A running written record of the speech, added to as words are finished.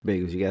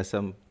Bagels, you got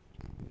some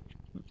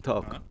Huh?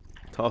 talk.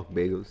 Talk,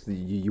 Bagels.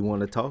 You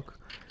want to talk?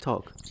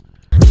 Talk.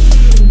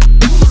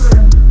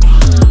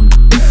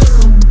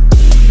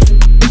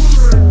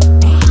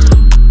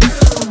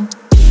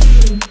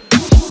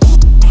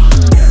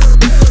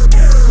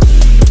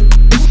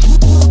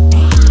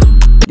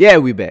 Yeah,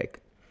 we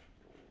back.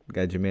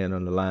 Got your man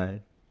on the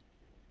line.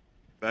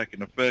 Back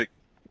in effect.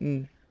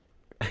 Mm.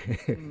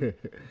 Mm.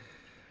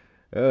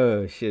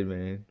 Oh shit,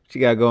 man. What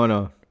you got going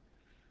on?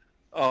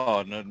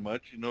 Oh, nothing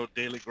much.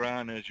 Daily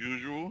grind as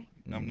usual.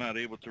 I'm Mm. not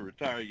able to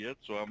retire yet,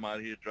 so I'm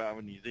out here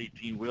driving these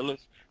 18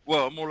 wheelers.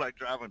 Well, more like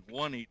driving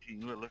one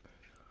 18 wheeler.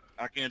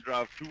 I can't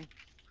drive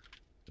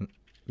two.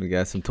 We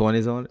got some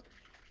 20s on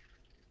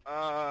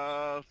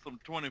Some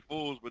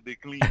 24s, but they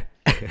clean.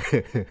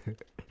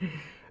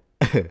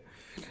 it.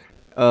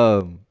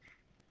 um,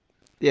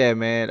 yeah,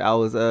 man. I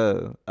was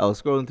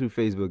scrolling through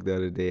Facebook the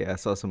other day. I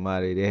saw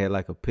somebody. They had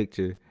like a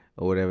picture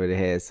or whatever. They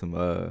had some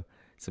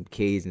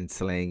Cajun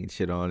slang and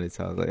shit on it.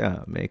 So I was like,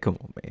 oh man, come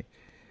on, man.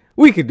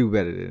 We could do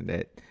better than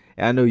that.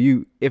 And I know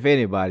you. If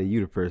anybody,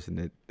 you the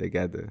person that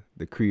got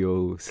the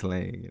Creole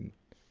slang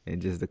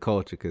and just the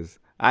culture. Cause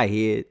I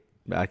hear it,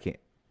 but I can't.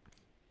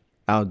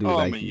 I don't do it Oh,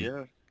 I like mean,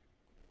 you.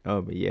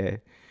 yeah. But yeah,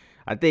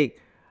 I think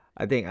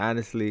I think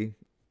honestly,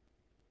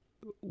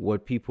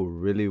 what people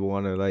really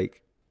wanna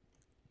like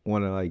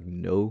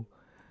know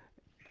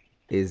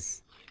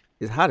is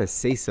is how to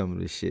say some of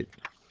this shit.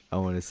 I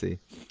want to say.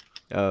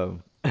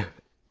 Um,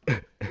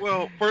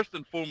 Well, first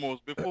and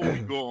foremost, before we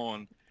go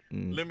on,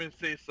 mm, let me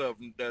say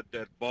something that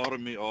bother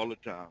me all the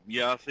time.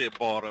 Yeah, I said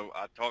bother.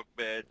 I talk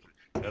bad.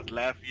 That's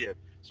Lafayette.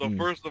 So mm.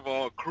 first of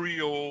all,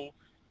 Creole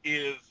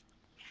is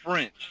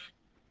French,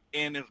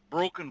 and it's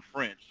broken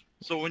French.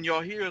 So when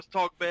y'all hear us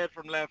talk bad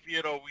from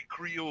Lafayette or we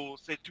Creole,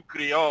 say tu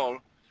Creole,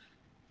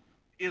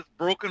 it's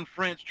broken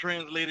French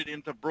translated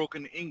into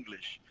broken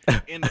English.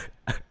 And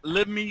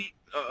let me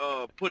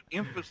put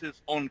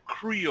emphasis on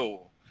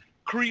Creole.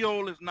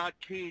 Creole is not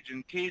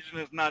Cajun. Cajun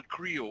is not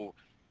Creole.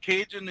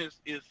 Cajun is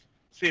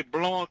c'est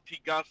blanc ti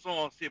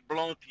garçon, c'est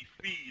blanc ti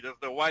fille. That's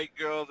the white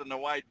girls and the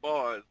white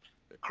boys.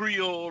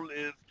 Creole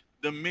is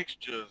the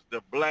mixtures,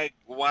 the black,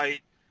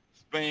 white,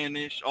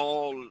 Spanish,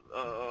 all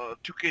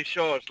tuque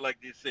shorts, like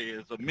they say.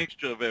 It's a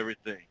mixture of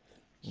everything.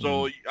 Mm.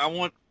 So I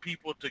want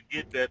people to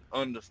get that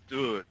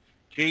understood.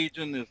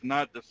 Cajun is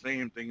not the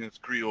same thing as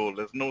Creole.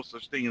 There's no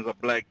such thing as a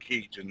black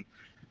Cajun.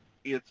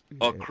 It's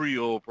a Yeah.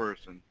 Creole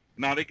person.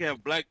 Now they can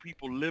have black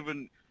people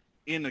living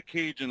in a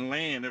Cajun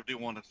land if they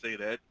want to say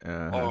that,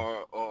 Uh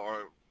huh.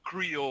 or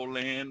Creole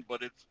land,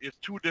 but it's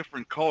two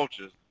different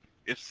cultures.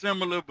 It's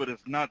similar, but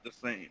it's not the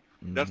same.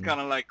 That's Mm-hmm.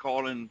 kind of like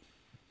calling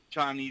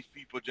Chinese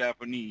people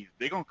Japanese.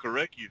 They're gonna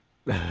correct you.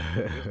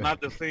 It's not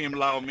the same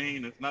lao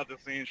mein. It's not the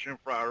same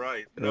shrimp fried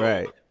rice. No.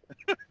 Right.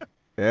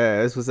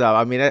 Yeah, that's what's up.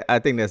 I mean, I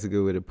think that's a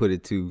good way to put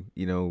it too.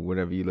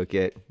 Whenever you look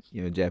at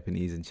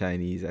Japanese and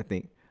Chinese, I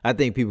think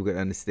people could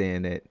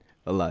understand that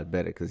a lot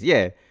better. Cause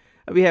yeah,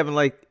 I be having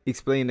like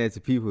explain that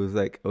to people. It's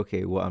like,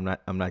 okay, well,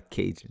 I'm not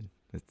Cajun.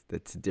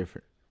 That's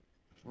different.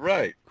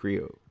 Right.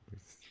 Creole.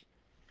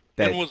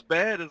 And That what's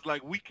bad is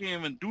like we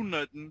can't even do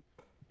nothing.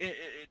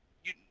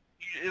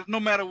 It's no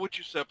matter what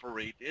you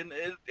separate, and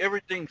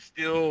everything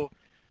still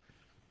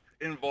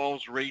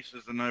involves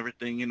races and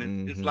everything.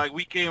 And it's mm-hmm. like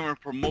we can't even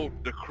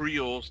promote the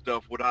Creole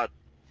stuff without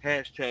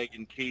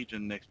hashtagging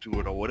Cajun next to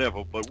it or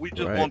whatever. But we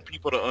just Right. want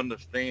people to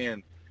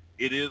understand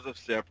it is a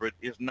separate.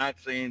 It's not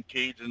saying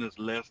Cajun is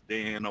less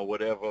than or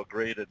whatever,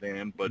 greater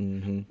than. But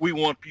Mm-hmm. we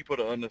want people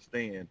to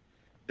understand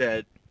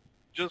that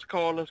just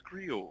call us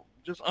Creole.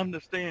 Just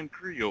understand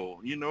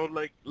Creole.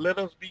 Like let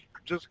us be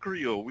just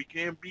Creole. We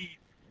can't be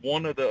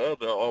one or the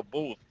other or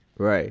both.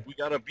 Right. We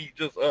gotta be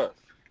just us.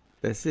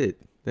 That's it.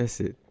 That's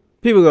it.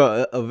 People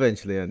gonna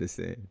eventually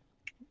understand.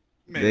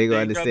 Man, They they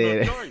gonna ain't got no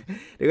understand. choice.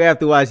 They gonna have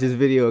to watch this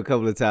video a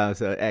couple of times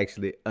to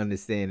actually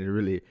understand and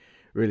really,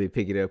 really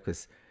pick it up.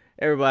 Cause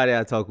everybody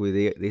I talk with,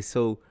 they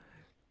so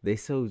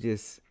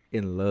just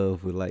in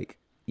love with like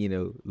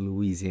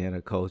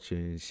Louisiana culture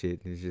and shit.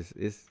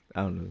 It's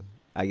I don't know.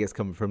 I guess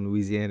coming from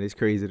Louisiana, it's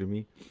crazy to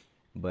me.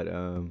 But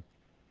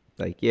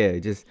like yeah,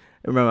 just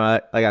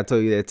remember like I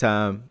told you that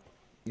time,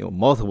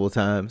 multiple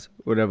times.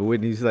 Whatever.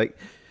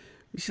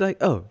 She's like,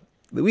 oh,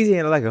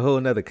 Louisiana like a whole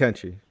nother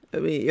country. I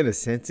mean, in a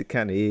sense, it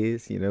kind of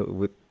is.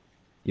 With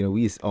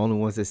we the only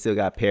ones that still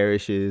got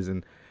parishes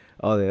and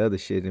all that other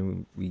shit,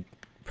 and we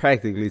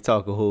practically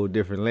talk a whole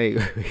different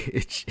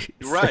language.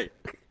 So, Right,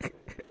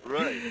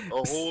 right.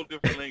 A whole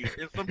different language.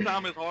 And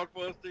sometimes it's hard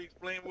for us to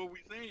explain what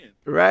we're saying.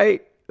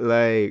 right?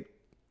 Like,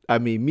 I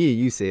mean, me and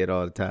you say it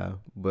all the time,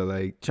 but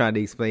like trying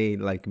to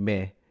explain like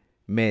meh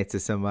to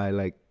somebody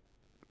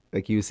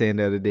like you were saying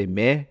the other day,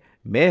 meh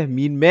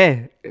mean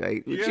meh.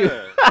 Like, what you?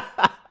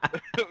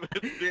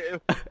 Yeah.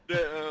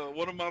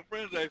 One of my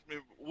friends asked me,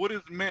 "What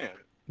is man?"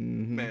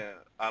 Mm-hmm. Man,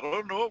 I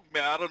don't know.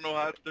 Man, I don't know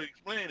how to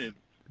explain it.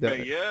 Man,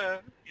 The, yeah.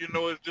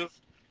 It's just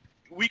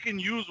we can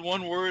use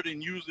one word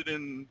and use it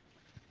in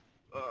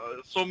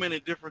so many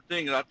different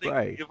things. I think,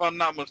 right. if I'm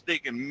not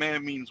mistaken,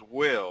 man means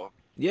well.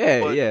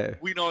 Yeah, but yeah.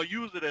 we don't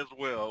use it as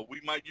well.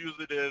 We might use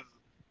it as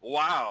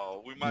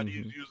wow. We might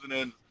Mm-hmm. use it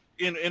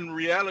as in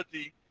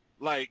reality,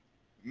 like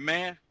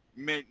man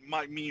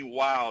might mean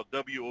wow,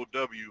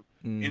 W-O-W.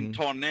 In Mm-hmm.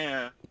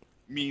 tonnerre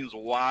means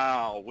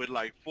wow with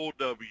like four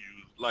W's,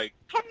 like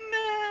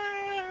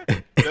tonnerre.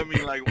 That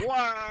means like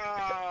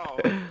wow.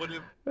 But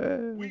if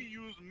we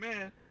use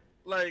man,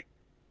 like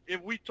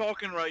if we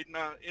talking right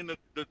now and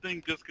the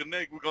thing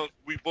disconnect because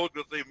we both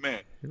gonna say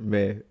man.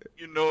 Man.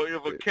 You know,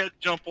 if a cat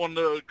jump on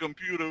the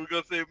computer, we're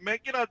gonna say, "Man,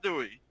 get out the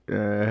way."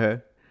 Uh-huh.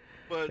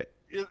 But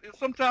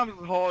sometimes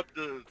it's hard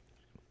to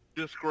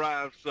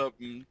describe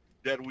something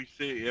that we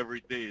say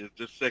every day. It's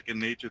just second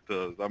nature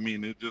to us. I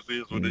mean, it just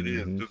is what it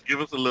is. Mm-hmm. Just give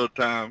us a little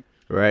time.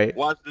 Right.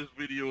 Watch this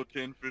video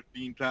 10,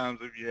 15 times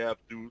if you have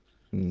to.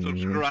 Mm-hmm.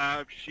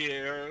 Subscribe,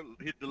 share,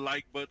 hit the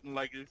like button,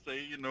 like they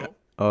say. You know,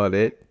 All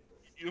that.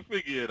 you'll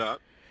figure it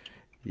out.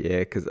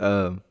 Yeah, cause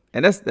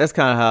and that's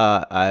kind of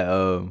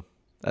how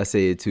I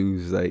say it too.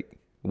 Is like,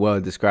 well,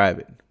 describe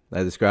it.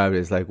 I describe it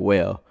as like,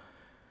 well,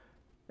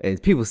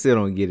 and people still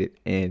don't get it.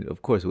 And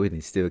of course, Whitney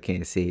still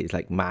can't say it. It's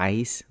like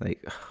mice.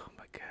 Like, oh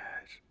my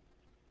gosh,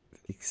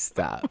 like,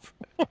 stop,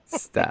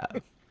 stop.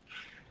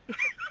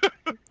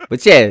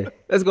 But yeah,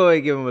 let's go ahead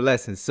and give him a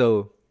lesson.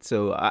 So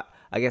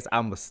I guess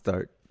I'm gonna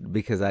start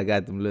because I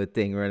got them little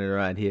thing running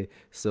around here.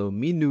 So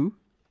Minu,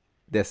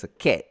 that's a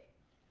cat.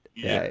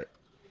 Yeah. Right,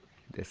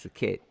 that's a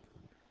cat.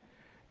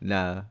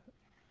 Now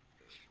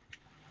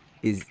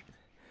is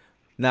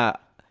now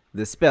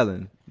the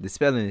spelling. The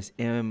spelling is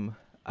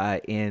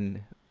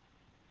M-I-N.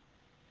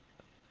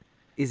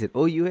 Is it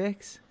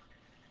O-U-X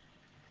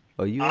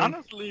or U-X?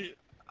 Honestly,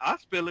 I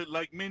spell it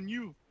like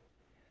menu.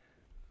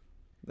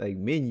 Like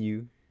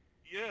menu.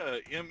 Yeah,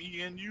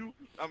 menu.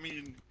 I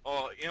mean,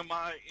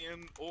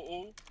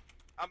 Minoo.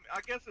 I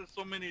guess there's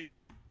so many.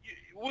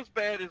 What's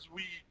bad is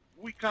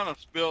we kind of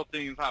spell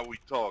things how we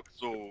talk,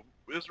 so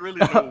there's really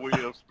no way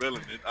of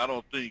spelling it. I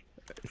don't think.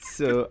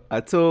 So I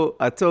told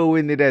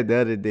Whitney that the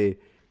other day,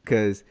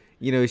 cause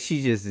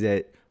she just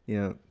that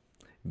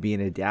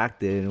being a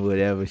doctor and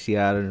whatever. She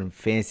out of them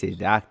fancy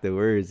doctor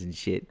words and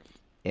shit.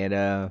 And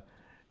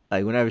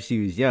like whenever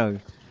she was young,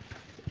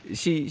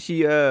 she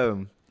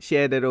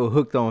had that old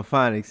hooked on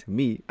phonics.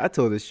 Me, I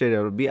told her straight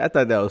out of B. I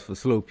thought that was for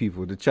slow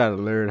people to try to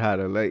learn how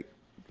to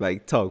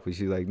like talk, but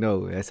she's like,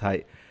 no,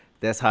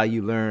 that's how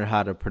you learn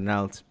how to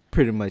pronounce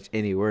pretty much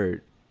any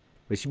word.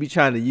 But she be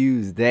trying to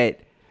use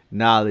that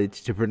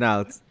knowledge to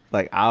pronounce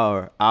like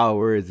our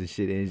words and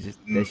shit, and it's just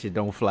that shit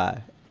don't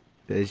fly.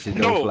 That shit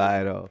don't No, fly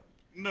at all.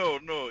 no,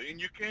 and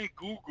you can't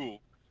Google.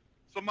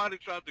 Somebody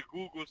tried to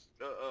Google.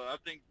 I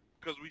think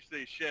because we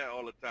say share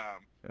all the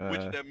time,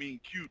 which Uh, that means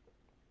cute,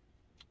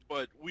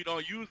 but we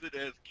don't use it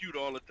as cute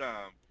all the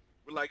time.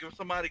 But like if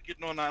somebody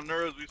getting on our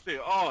nerves, we say,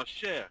 "Oh,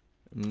 share."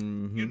 You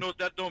mm-hmm. know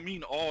that don't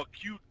mean all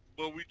cute,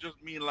 but we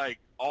just mean like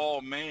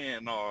all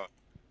man or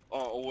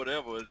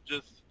whatever. It's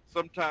just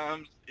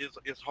sometimes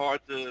it's hard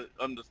to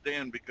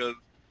understand because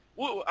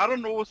well, I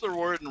don't know what's the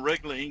word in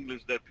regular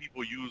English that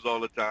people use all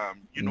the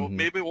time. You know, Mm-hmm.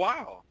 maybe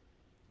wow.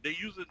 They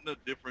use it in a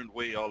different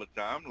way all the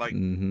time. Like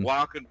Mm-hmm.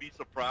 wow can be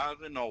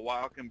surprising or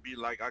wow can be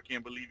like I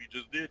can't believe you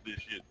just did this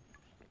shit.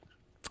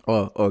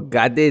 Or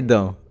God they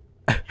don't.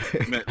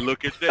 Man,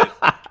 look at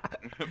that.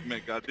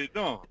 Man, God, they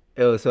don't.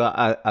 Oh, so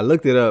I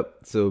looked it up.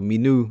 So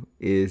Minu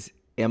is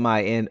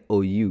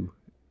Minou.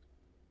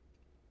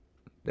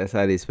 That's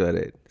how they spell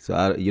it.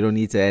 So you don't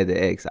need to add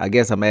the X. I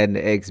guess I'm adding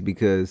the X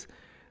because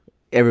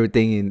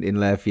everything in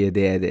Lafayette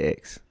they add the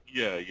X.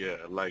 Yeah, yeah.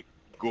 Like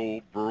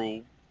go,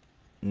 bro,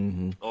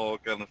 Mm-hmm. all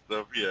kind of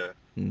stuff. Yeah.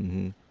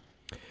 Mm-hmm.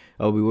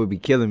 Oh, but what be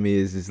killing me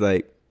is it's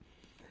like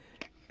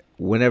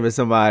whenever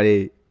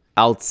somebody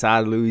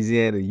outside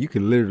Louisiana, you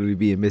can literally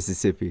be in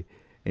Mississippi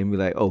and be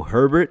like, oh,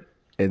 Herbert,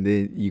 and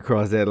then you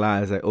cross that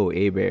line, it's like, oh,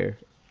 A Bear.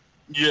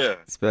 Yeah.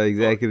 Spell Or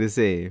exactly the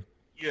same.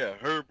 yeah,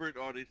 Herbert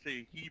or they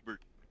say Hebert.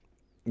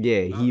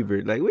 Yeah, Uh,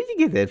 Hebert. Like, where'd you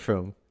get that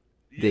from?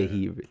 The yeah,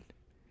 Hebert.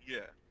 yeah.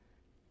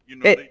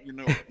 Eh.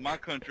 My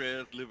country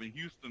has live in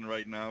Houston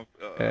right now.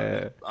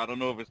 uh, I don't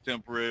know if it's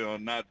temporary or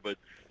not, but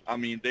I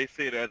mean they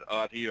say that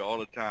out here all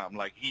the time,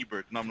 like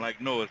Hebert, and I'm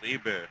like, no, it's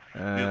Hebert.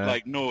 It's uh,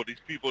 like, no,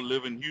 these people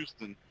live in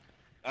Houston.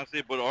 I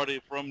say, but are they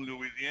from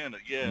Louisiana?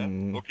 Yeah.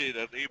 mm, Okay,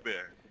 that's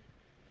Hebert.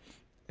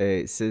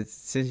 hey,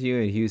 since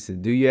you're in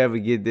Houston, do you ever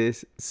get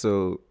this?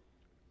 So,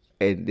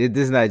 and this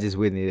is not just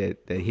Whitney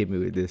that hit me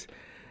with this.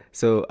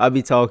 So I'll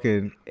be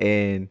talking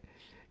and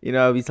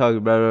I'll be talking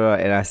blah blah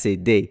blah and I say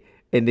they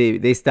and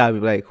they stop me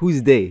like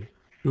who's they?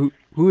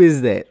 Who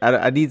is that?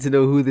 I need to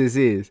know who this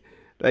is.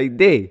 Like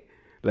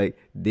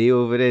they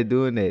over there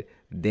doing that.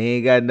 They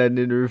ain't got nothing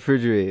in the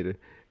refrigerator.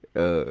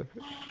 Uh,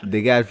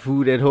 they got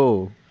food at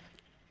home.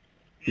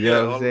 You know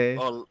Yeah, what I'm saying?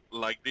 or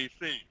like they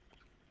say,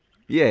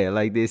 Yeah,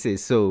 like they say.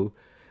 So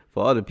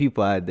for all the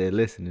people out there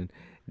listening,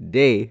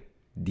 they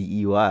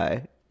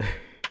DEY.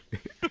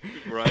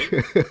 right,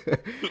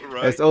 That's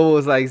right.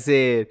 almost like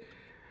saying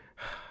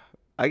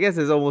I guess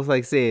it's almost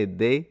like saying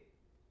they.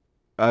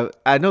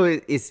 I know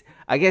it's.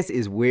 I guess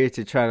it's weird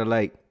to try to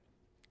like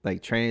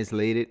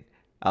translate it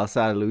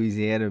outside of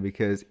Louisiana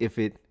because if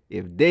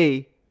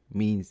they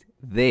means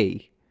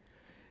they,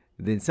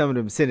 then some of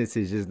them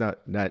sentences just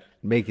not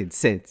making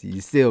sense.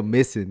 You're still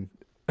missing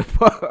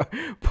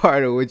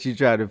part of what you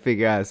try to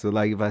figure out. So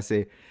like if I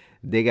say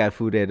they got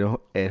food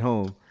at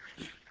home,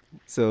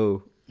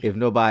 so if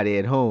nobody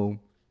at home,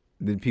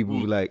 then people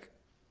Who be like,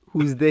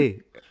 who's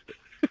they?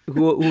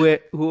 Who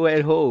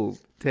at home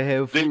to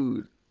have they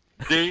food?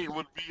 they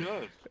would be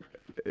us.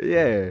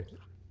 Yeah,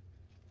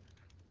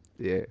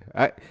 yeah.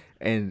 I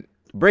and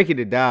breaking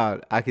it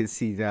down, I can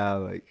see now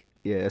like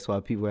yeah, that's why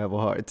people have a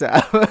hard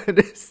time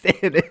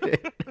understanding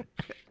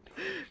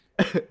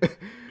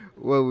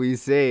what we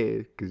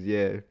said. Cause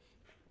yeah,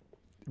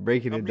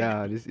 breaking I it mean,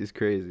 down is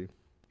crazy.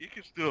 it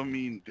can still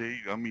mean they.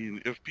 I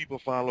mean, if people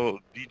follow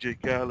DJ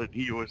Khaled,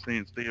 he always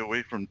saying stay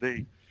away from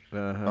they.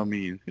 Uh huh. I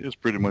mean, it's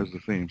pretty much the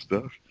same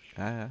stuff.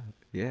 I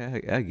yeah,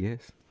 I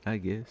guess. I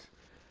guess.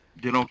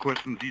 They don't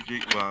question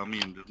DJ. Well, I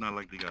mean, it's not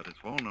like they got his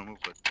phone number,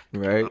 but I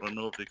Right. don't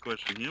know if they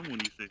question him when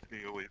he says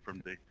stay away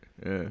from they.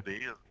 Yeah. They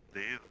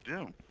is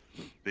them.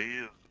 They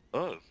is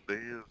us. They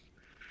is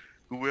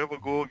whoever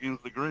go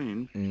against the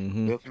grain.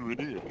 Mm-hmm. That's who it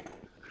is.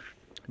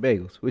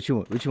 Bagels. What you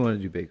want? What you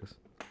want to do, bagels?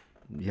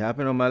 You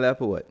hopping on my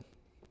lap or what?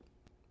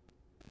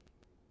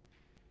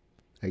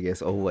 I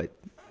guess. Oh, what?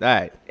 All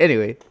right.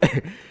 Anyway,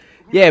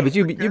 Who yeah, got a but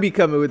you quick you be cat?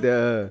 coming with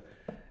the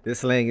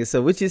slang and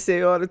stuff. What you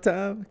say all the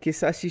time?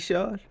 Kisashi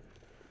shard?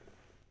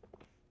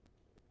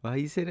 Why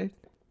you say that?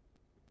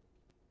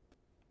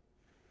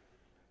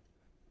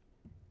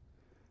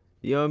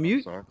 You on I'm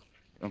mute? sorry.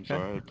 I'm Huh?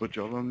 sorry. I put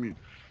y'all on mute.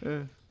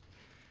 Uh,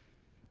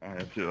 I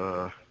had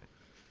to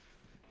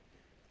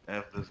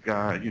ask this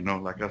guy. You know,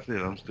 like I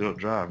said, I'm still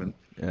driving,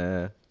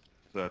 uh,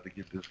 so I had to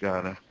get this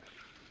guy the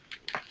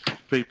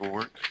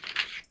paperwork.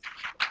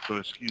 So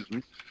excuse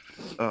me.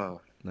 Uh,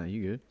 no,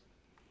 you good.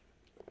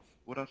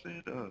 what I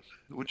said?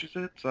 What you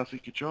said?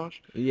 Sasiki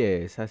charge? Yeah,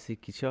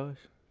 Sasiki charge.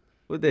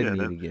 What that Yeah,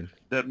 mean again?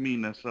 that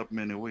mean that's up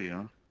anyway,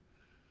 huh?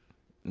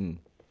 Mm.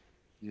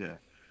 Yeah.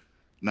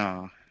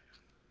 Now,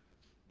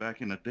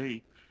 back in the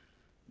day,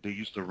 they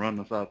used to run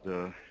us out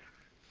the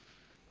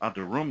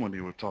room when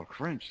they would talk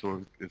French,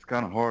 so it's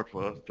kind of hard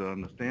for us to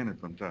understand it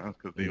sometimes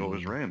because they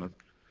always Mm-hmm. ran us.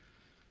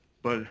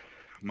 But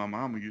my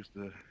mama used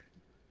to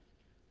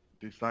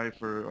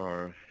decipher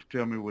or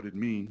tell me what it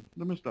means.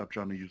 Let me stop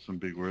trying to use some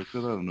big words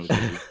because I don't know what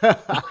they do.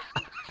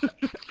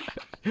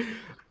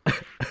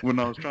 When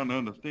I was trying to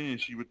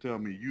understand, she would tell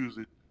me use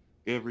it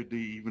every day,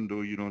 even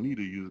though you don't need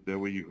to use it. That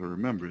way you can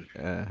remember it.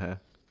 Uh huh.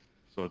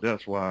 So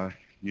that's why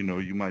you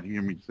might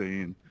hear me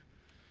saying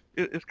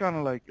it's kind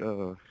of like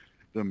the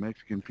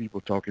Mexican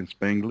people talking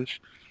Spanglish.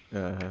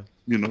 Uh huh.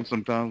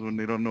 Sometimes when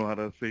they don't know how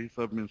to say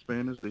something in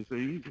Spanish, they say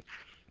English.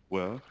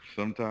 Well,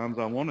 sometimes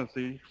I want to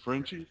say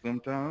Frenchy.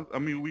 Sometimes, I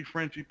mean, we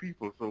Frenchy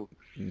people, so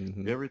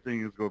Mm-hmm.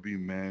 everything is gonna be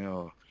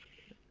man,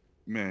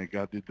 man,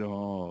 got it done,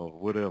 or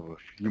whatever.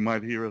 You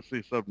might hear us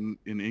say something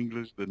in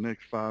English. The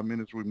next 5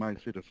 minutes, we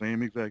might say the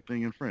same exact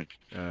thing in French.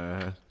 Uh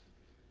huh.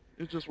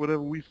 It's just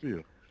whatever we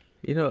feel.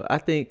 I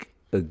think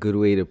a good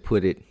way to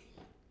put it,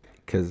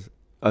 because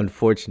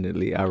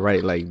unfortunately I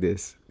write like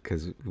this,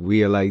 because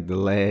we are like the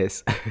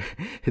last,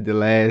 the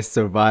last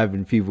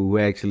surviving people who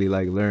actually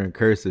like learn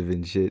cursive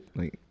and shit.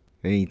 Like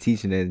they ain't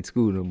teaching that in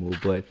school no more.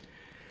 But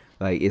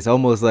like it's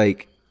almost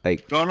like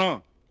No,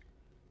 no.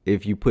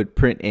 if you put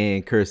print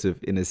and cursive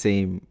in the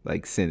same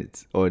like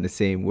sentence or in the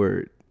same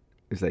word,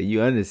 it's like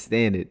you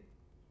understand it,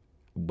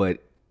 but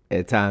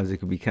at times it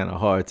can be kind of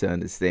hard to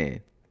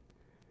understand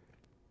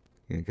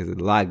because there's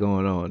a lot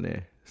going on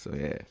there. So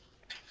yeah.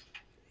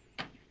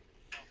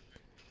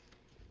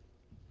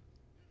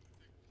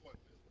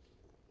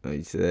 Oh,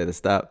 you said to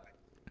stop.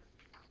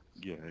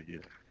 Yeah, yeah.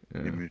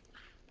 Give Yeah. me,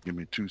 give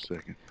me 2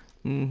 seconds.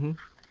 Mm-hmm.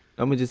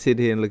 I'm gonna just sit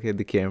here and look at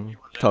the camera,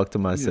 talk to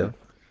Yeah. myself.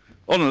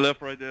 On the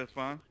left, right there is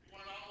fine.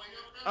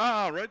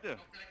 Ah, right there.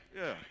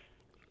 Yeah.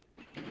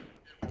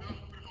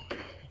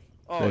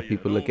 Oh Let yeah.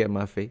 people look Don't at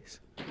my face.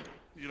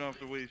 you don't have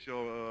to waste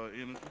your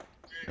energy.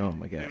 Oh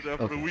my god. Save that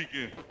for the Okay.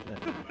 weekend.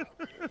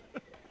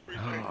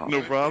 Oh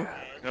No my problem.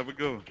 god. Have a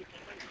good one.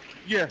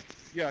 Yeah.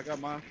 Yeah, I got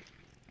mine.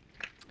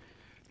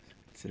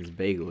 Since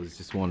bagels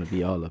just want to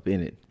be all up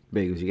in it.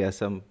 Bagels, you got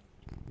something?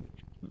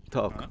 Huh?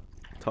 Talk,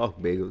 talk,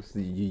 bagels.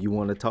 You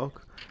want to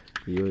talk?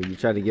 You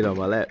try to get on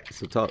my lap,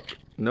 so talk.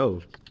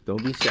 No,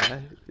 don't be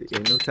shy.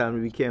 Ain't no time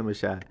to be camera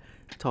shy.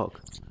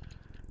 Talk.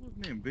 What's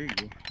his name?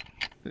 Bagel.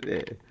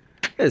 Yeah.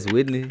 That's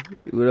Whitney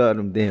with all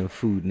them damn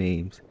food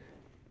names.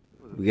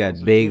 What is We it, got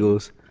sausage bagel?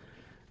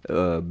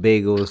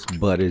 bagels,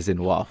 butters, and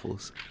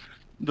waffles.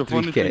 The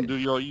Three funny thing, cat. do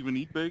y'all even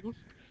eat bagels?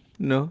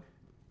 No.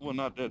 Well,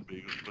 not that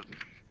bagels, but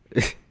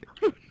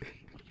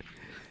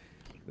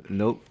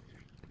Nope.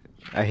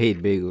 I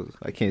hate bagels.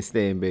 I can't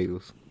stand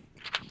bagels.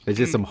 It's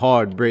just some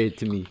hard bread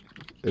to me.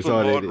 That's some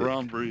all that hard is.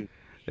 round bread.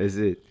 That's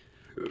it.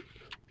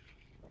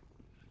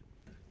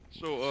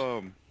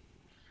 So,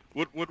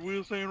 what we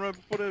were saying right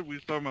before that, we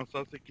was talking about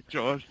sausage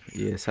Josh.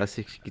 Yeah,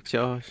 sausage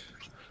charge.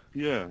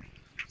 Yeah.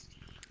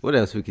 What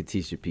else we could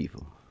teach the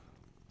people?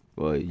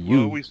 Well,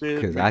 Well, you, we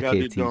said cause we I got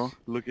can't it done. teach.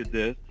 Look at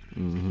that.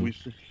 Mm-hmm. We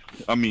said.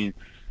 I mean,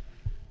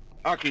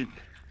 I can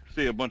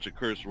say a bunch of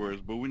curse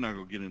words, but we're not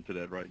gonna get into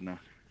that right now.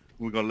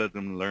 We're gonna let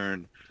them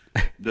learn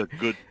the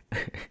good,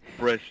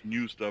 fresh,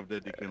 new stuff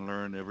that they can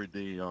learn every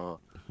day, or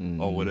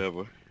Mm-hmm.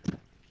 whatever.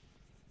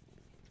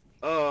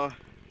 Uh,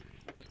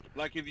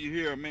 like if you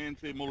hear a man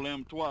say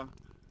 "molem toi,"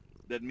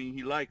 that means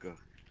he like her.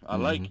 I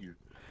Mm-hmm. like you,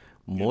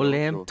 you know.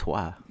 Molem So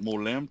toi.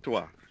 "molem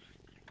toi,"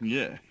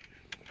 yeah.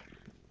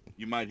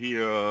 You might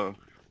hear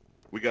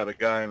we got a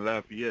guy in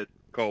Lafayette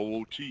called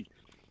Wo Chi,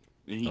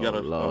 and he Oh got a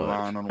Lord.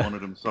 line on one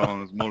of them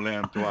songs,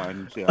 "molem toi," and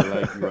he said, "I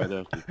like you" right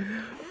after.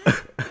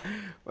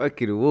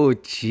 Fucking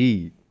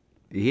Wochi.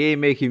 He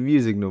ain't making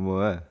music no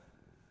more, huh?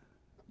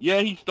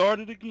 Yeah, he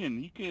started again.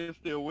 He can't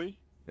stay away.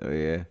 Oh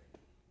yeah.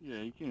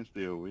 Yeah, he can't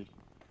stay away.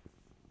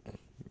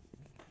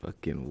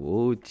 Fucking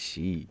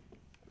Wochi.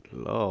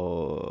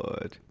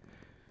 Lord.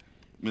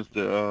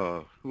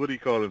 Mr. What do he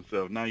call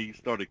himself? Now he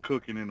started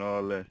cooking and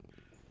all that.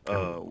 Oh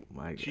Uh,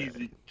 my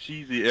god.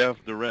 cheesy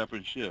F the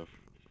rapping chef.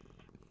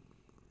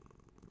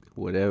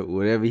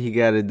 Whatever he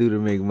gotta do to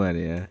make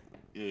money, huh?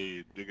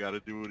 Yeah, they gotta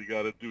do what he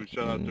gotta do.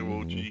 Shout out to Mm,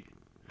 OG.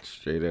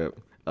 straight up.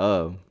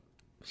 Um,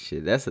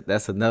 shit.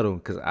 That's another one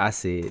because I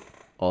say it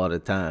all the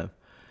time.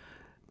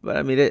 But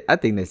I mean, I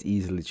think that's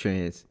easily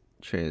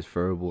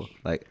transferable.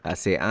 Like I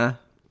say,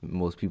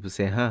 most people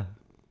say, huh,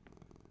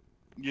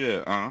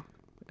 Yeah,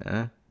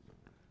 huh,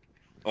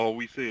 or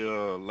we say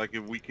like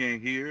if we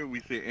can't hear, we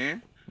say eh,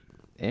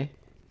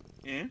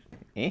 eh.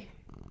 eh.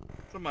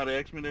 Somebody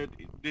asked me that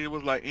they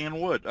was like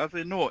what? I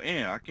said no,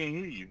 I can't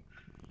hear you.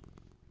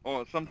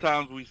 Or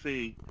sometimes we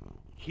say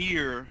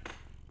here,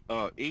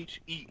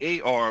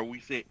 HEAR, we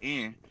say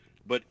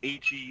but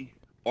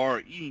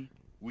HERE,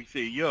 we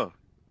say yeah.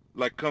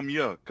 Like come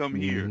yeah, come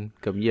here.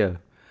 Come yeah,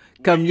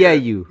 Where come you yeah,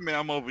 at? you. Man,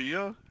 I'm over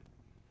here.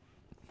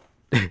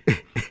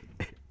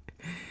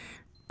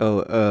 Oh,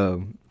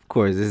 of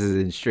course, this is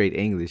in straight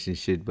English and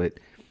shit. But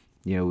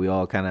we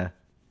all kind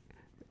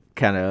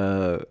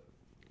of,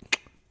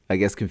 I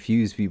guess,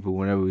 confuse people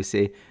whenever we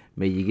say,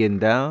 "Man, you getting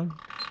down?"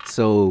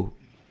 So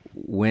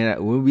when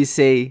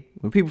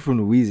people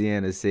from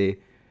Louisiana say,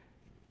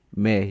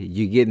 "Man,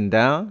 you getting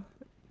down?"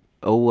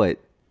 or what?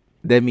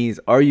 That means,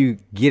 are you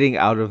getting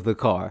out of the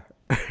car?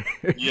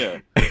 Yeah.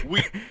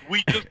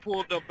 We just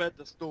pulled up at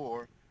the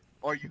store.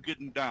 Are you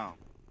getting down?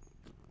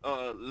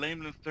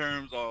 Layman's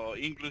terms or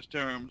English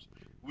terms.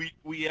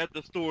 We at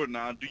the store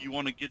now. Do you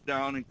want to get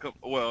down and come?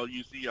 Well,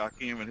 you see, I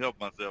can't even help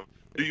myself.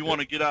 Do you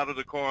want to get out of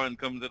the car and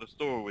come to the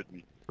store with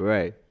me?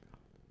 Right.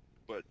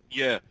 But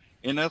yeah,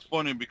 and that's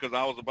funny because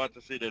I was about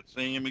to say that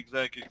same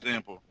exact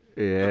example.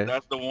 Because Yeah.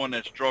 that's the one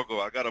that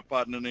struggled. I got a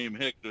partner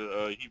named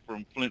Hector. He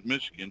from Flint,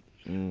 Michigan,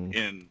 Mm.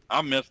 and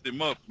I messed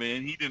him up,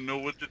 man. He didn't know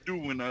what to do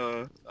when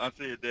I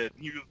said that.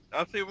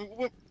 I said,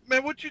 what,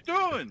 man, what you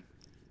doing?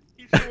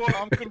 He said, well,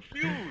 I'm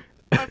confused.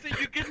 I said,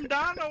 you getting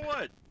down or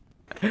what?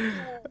 He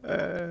said, well,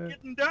 Uh,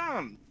 getting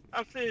down.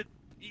 I said,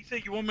 he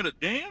said, you want me to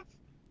dance?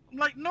 I'm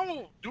like,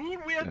 no, dude,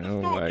 we at the oh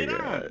store. my Get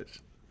down.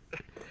 gosh.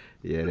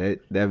 Yeah,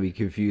 that be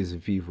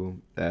confusing people.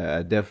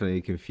 I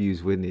definitely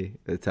confused Whitney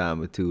a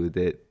time or two with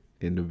that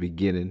in the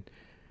beginning.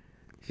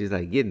 She's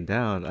like getting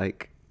down,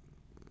 like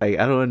I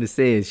don't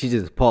understand. She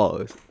just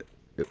paused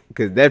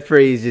because that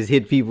phrase just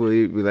hit people.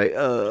 It'd be like,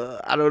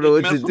 I don't know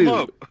Just what to mess them do.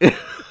 up.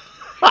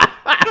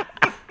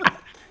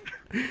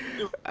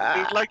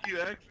 It's like you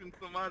asking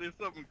somebody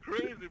something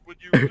crazy, but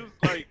you just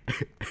like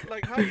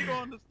how you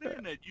don't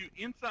understand that you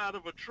inside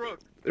of a truck,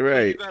 so you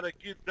Right. gotta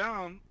get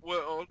down,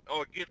 well,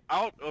 or get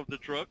out of the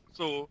truck.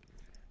 So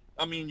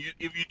I mean,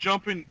 if you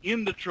jumping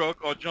in the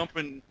truck or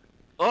jumping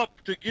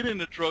up to get in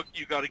the truck,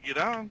 you gotta get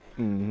down.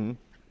 Mm-hmm.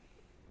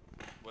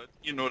 But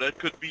that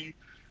could be.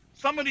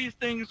 Some of these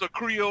things are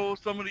Creole,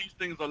 some of these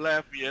things are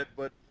Lafayette,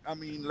 but I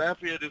mean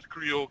Lafayette is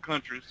Creole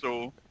country,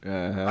 so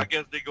Uh huh. I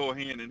guess they go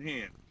hand in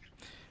hand.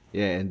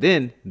 Yeah, and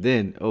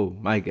then, oh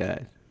my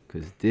God,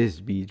 cause this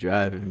be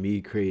driving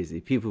me crazy.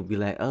 People be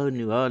like, "Oh,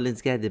 New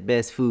Orleans got the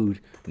best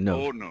food."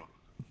 No, Oh no,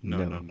 no,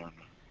 no, no, no, no,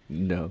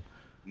 no.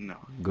 no.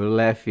 Go to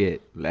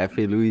Lafayette,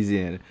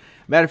 Louisiana.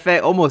 Matter of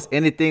fact, almost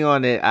anything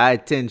on that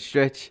I-10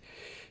 stretch,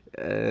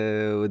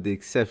 with the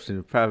exception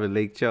of probably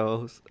Lake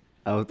Charles.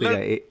 I don't think I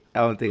Let ate. I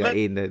don't think I let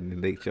ate nothing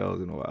in Lake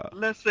Charles in a while.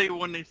 let's say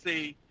when they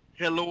say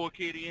hello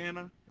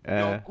Acadiana,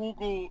 y'all Uh,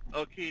 Google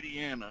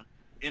Acadiana,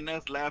 and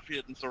that's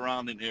Lafayette and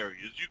surrounding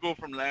areas. You go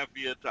from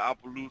Lafayette to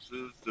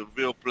Opelousas to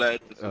Ville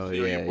Platte to oh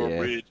Cecilia yeah, yeah.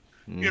 Bridge.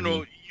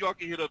 Mm-hmm. Y'all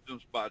can hit up them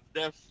spots.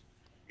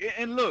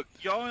 And look,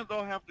 y'all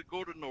don't have to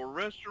go to no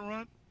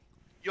restaurant.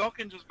 Y'all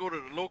can just go to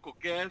the local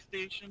gas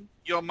station.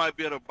 Y'all might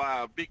be able to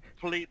buy a big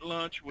plate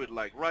lunch with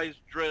like rice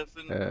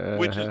dressing,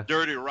 which is Uh-huh.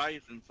 dirty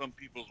rice in some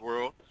people's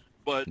world.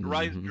 But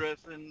rice Mm-hmm.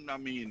 dressing, I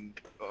mean,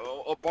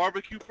 a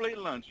barbecue plate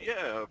lunch,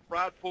 yeah, a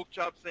fried pork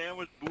chop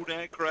sandwich,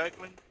 boudin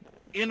crackling,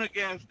 in a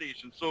gas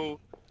station. So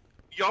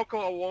y'all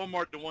call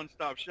Walmart the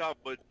one-stop shop,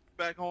 but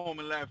back home in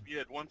Lafayette,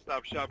 one-stop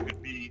shop could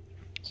be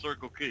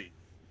Circle K.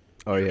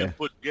 Oh You can yeah.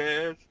 put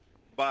gas,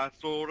 buy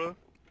soda,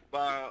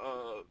 buy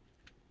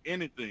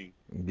anything.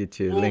 Get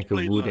your Full link of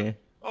plate lunch. boudin,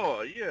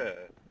 Oh yeah.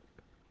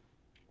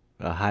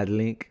 a hot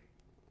link.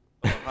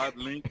 A hot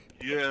link?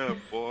 Yeah,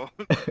 boy.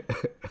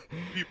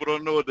 People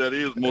don't know what that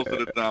is most of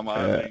the time, a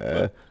hot link,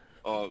 but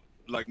uh,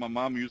 like my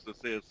mom used to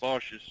say,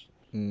 sausage.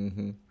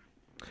 Mm-hmm.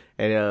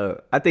 And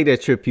I think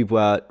that trip people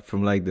out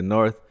from like the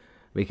north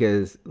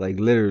because like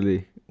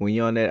literally when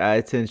you're on that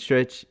I-10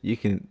 stretch, you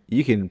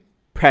can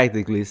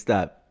practically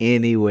stop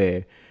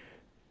anywhere.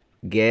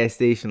 Gas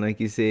station, like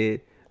you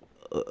said,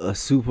 a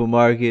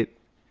supermarket,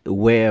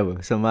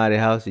 wherever, somebody's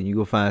house, and you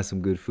go find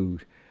some good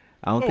food.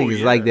 I don't Oh think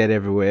it's like yeah, that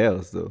everywhere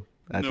else though.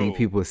 I think no,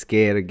 people are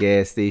scared of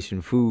gas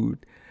station food,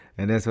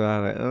 and that's why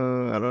I'm like,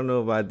 I don't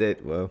know about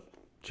that. Well,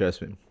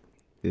 trust me,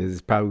 this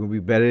is probably gonna be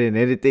better than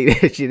anything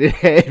that you done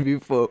had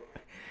before.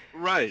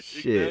 right,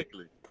 Shit.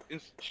 exactly.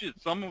 It's shit.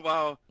 Some of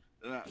our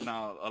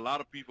now a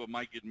lot of people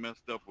might get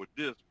messed up with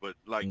this, but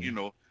like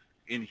Mm.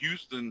 in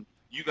Houston,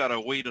 you gotta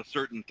wait a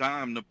certain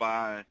time to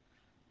buy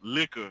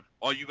liquor,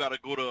 or you gotta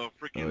go to a Oh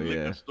freaking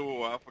liquor yeah.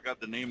 store. I forgot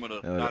the name of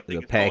the. Oh, I the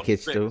think it's called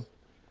package though. Sex.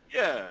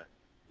 Yeah,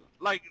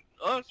 like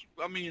us.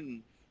 I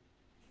mean,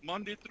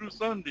 Monday through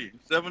Sunday,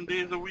 7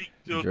 days a week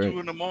till Drink 2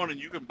 in the morning.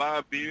 You can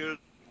buy beer,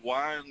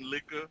 wine,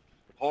 liquor,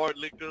 hard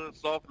liquor,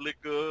 soft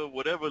liquor,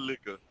 whatever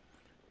liquor.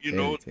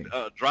 anything.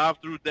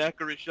 Drive-through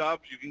daiquiri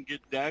shops. You can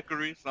get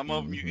daiquiri. Some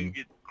of them you Mm-hmm. can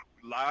get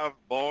live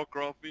ball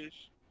crawfish,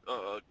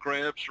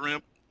 crab,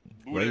 shrimp,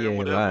 Well, you boudin, ain't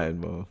whatever.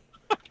 lying, bro.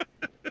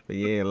 But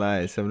you ain't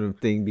lying. Some of them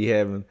things be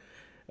having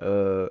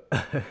uh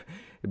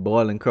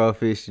boiling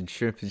crawfish and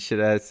shrimp and shit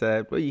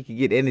outside. But you can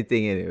get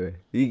anything anywhere.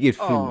 You can get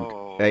food.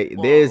 Oh, Like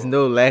there's boy,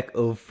 no lack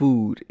of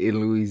food in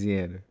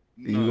Louisiana.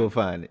 You go none,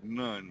 find it.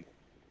 none,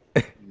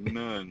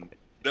 none.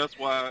 That's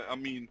why I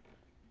mean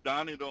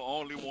Donnie the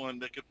only one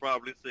that could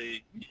probably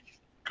say he's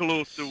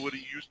close to what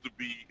he used to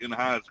be in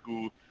high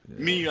school.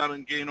 Yeah. Me, I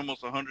done gained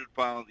almost 100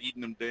 pounds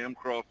eating them damn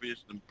crawfish,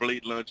 them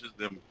plate lunches,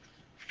 them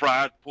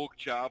fried pork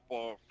chop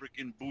or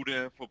freaking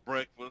boudin for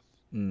breakfast.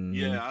 Mm-hmm.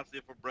 Yeah, I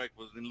say for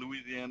breakfast. In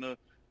Louisiana,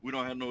 we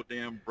don't have no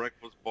damn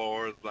breakfast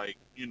bars like,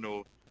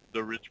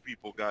 the rich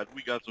people got.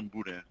 We got some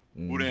boudin.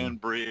 Mm-hmm. Boudin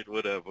bread,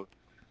 whatever.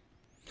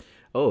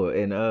 Oh,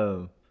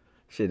 and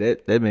shit,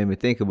 that made me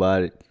think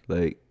about it.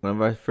 Like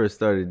when I first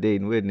started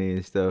dating Whitney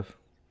and stuff,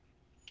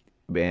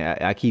 man,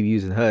 I keep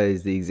using her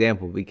as the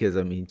example because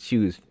I mean she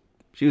was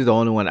the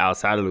only one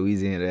outside of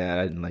Louisiana that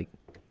I didn't like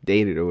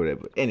dated or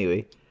whatever.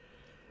 Anyway,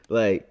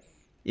 like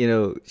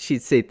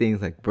she'd say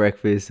things like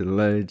breakfast and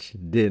lunch,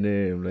 and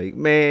dinner. I'm like,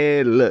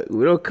 man, look,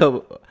 we don't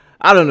come.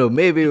 I don't know.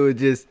 Maybe it was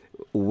just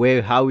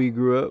how we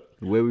grew up,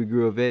 where we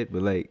grew up at,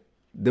 but like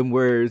them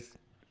words,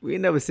 we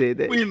never said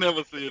that. We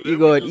never said You that. We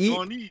go and just eat.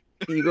 gonna eat.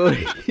 You go.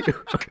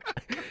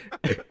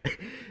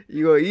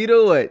 You go. You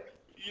know what?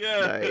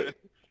 Yeah. Like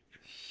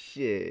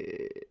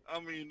shit. I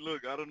mean,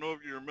 look, I don't know if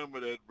you remember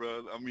that,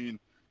 bro. I mean,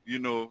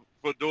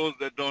 for those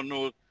that don't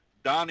know,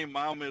 Donnie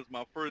Mama is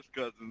my first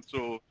cousin.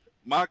 So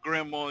my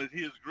grandma is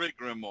his great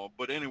grandma.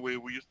 But anyway,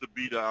 we used to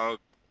be to our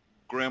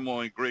grandma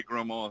and great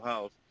grandma's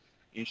house,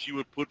 and she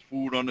would put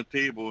food on the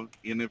table.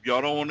 And if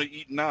y'all don't want to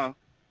eat now,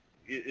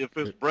 if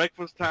it's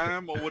breakfast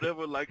time or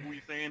whatever, like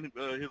we saying,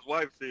 his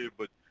wife said,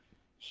 but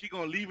she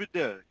gonna leave it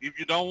there. If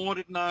you don't want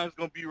it now, it's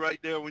gonna be right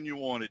there when you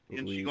want it,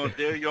 and she We. gonna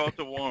dare y'all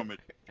to warm it.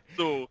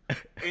 So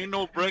ain't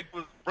no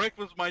breakfast.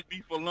 Breakfast might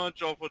be for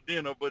lunch or for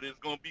dinner, but it's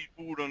gonna be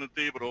food on the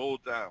table the whole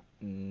time.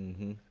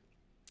 Mm-hmm.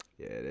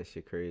 Yeah, that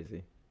shit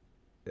crazy.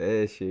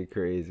 That shit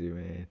crazy,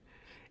 man.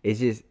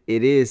 It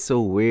is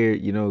so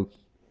weird,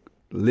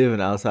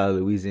 living outside of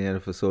Louisiana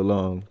for so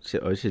long,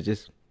 or shit,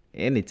 just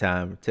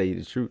anytime, to tell you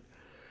the truth,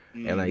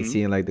 and like Mm-hmm.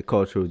 seeing like the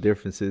cultural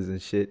differences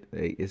and shit,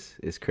 like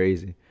it's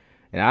crazy.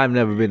 And I've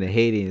never been to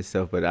Haiti and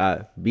stuff, but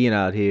I being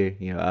out here,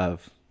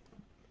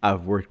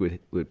 I've worked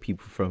with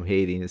people from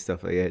Haiti and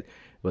stuff like that.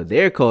 But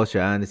their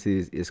culture, honestly,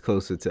 is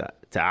closer to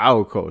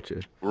our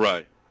culture.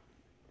 Right.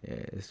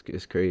 Yeah,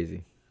 it's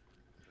crazy.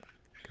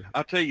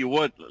 I tell you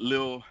what,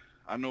 Lil.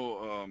 I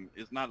know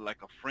it's not like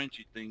a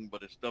Frenchy thing,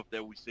 but it's stuff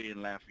that we say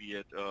in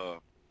Lafayette.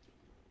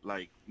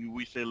 Like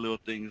we say little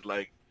things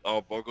like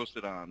 "Oh, bogo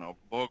sit down," or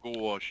 "Bogo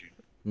wash you."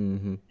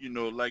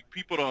 Mm-hmm. Like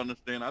people don't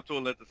understand. I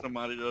told that to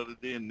somebody the other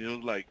day, and they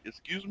was like,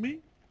 "Excuse me,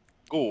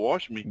 go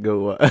wash me."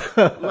 Go.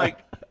 Like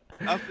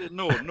I said,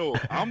 no, no,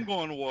 I'm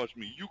going to wash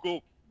me. You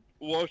go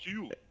wash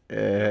you.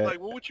 It's uh, like,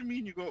 well, what you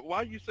mean you go? Why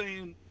are you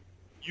saying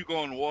you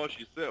going to wash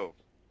yourself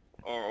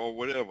or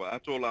whatever? I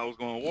told her I was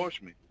going to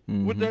wash me.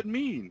 What mm-hmm. that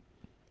mean?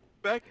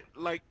 Back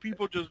like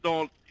people just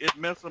don't. It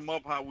mess them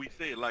up how we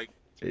say it. Like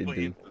They for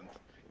do. instance,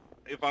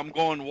 if I'm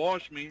going to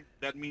wash me,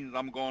 that means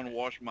I'm going to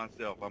wash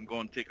myself. I'm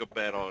going to take a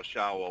bath or a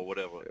shower or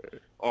whatever.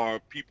 Or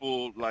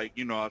people like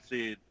I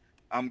said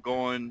I'm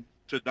going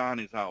to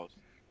Donnie's house.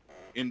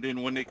 And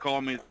then when they call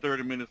me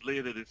 30 minutes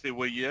later, they say,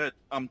 "Where you at?"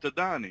 "I'm to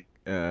Donnie."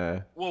 Uh,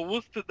 "Well,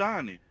 what's to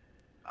Donnie?"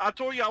 "I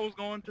told you I was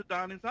going to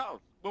Donnie's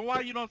house." "But why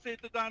you don't say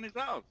to Donnie's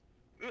house?"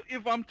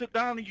 If I'm to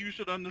Donnie, you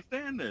should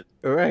understand that.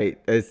 right.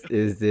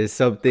 There's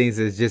some things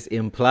that's just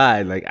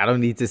implied. Like I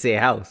don't need to say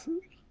house.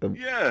 I'm,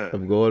 Yeah,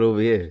 I'm going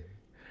over here.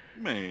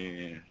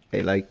 man.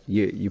 Hey, like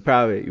you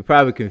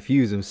probably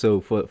confuse them. So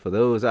for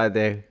those out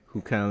there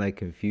who kind of like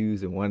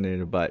confused and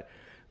wondering about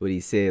what he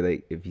said.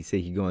 Like if he said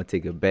he gonna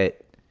take a bat,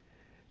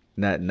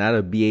 not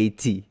a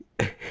BAT.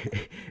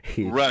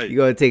 Right, He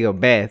gonna take a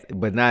bath,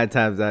 but 9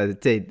 times out of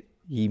 10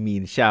 he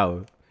means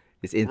shower.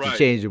 It's right,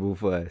 interchangeable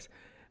for us.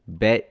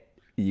 Bet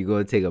you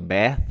gonna take a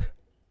bath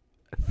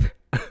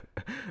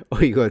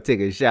or you gonna take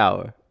a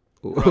shower.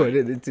 One right.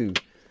 of the two.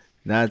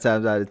 9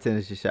 times out of 10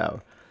 it's a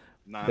shower.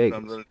 Nine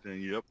times Bagels. out of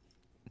 10, yep.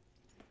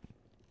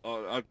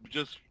 I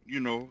just,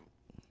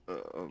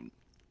 um,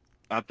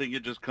 I think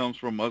it just comes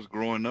from us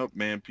growing up,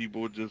 man.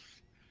 People just,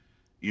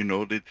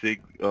 they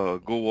take, go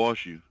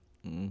wash you,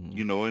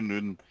 Mm-hmm. and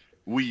then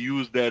we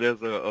use that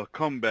as a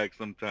comeback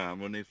sometime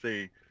when they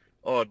say,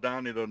 "Oh,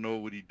 Donnie don't know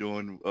what he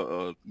doing."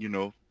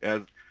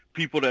 As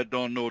people that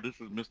don't know, this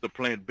is Mr.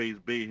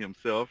 Plant-Based Bay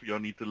himself. Y'all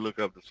need to look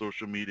up the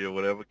social media or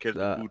whatever. Catch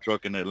the Uh, food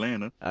truck in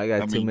Atlanta. I I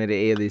got too mean, many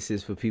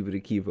aliases for people to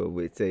keep up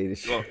with. Say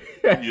this uh,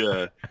 shit.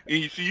 yeah. And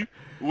you see,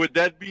 with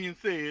that being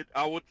said,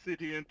 I would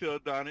sit here and tell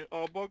Donnie,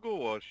 "Oh, boy, go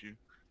wash you."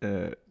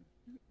 uh,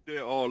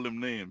 They're all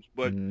them names,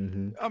 but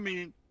mm-hmm. I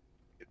mean,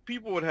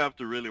 people would have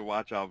to really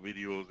watch our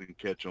videos and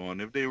catch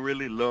on if they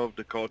really love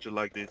the culture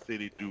like they say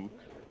they do.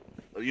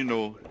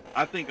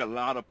 I think a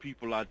lot of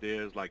people out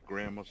there is like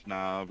grammar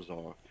snobs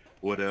or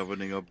whatever.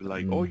 And they'll be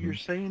like, "Oh, Mm-hmm. you're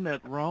saying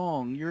that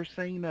wrong. You're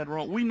saying that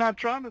wrong." We're not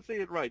trying to say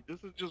it right. This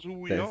is just who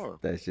we That's are.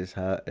 that's just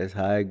how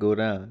it go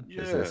down.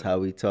 That's Yeah, how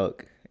we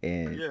talk.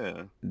 And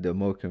yeah. the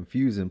more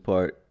confusing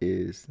part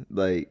is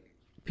like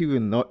people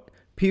not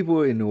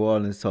people in New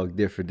Orleans talk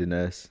different than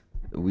us.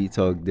 We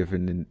talk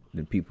different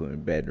than people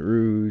in Baton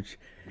Rouge,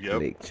 Yep.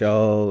 Lake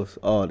Charles,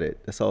 all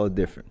that. That's all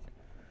different.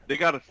 They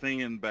got a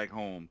saying back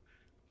home.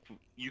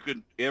 You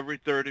could every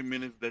 30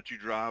 minutes that you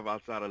drive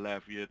outside of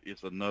Lafayette,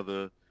 it's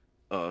another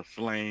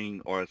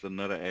slang or it's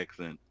another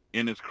accent,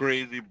 and it's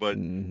crazy. But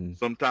Mm-hmm.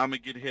 sometimes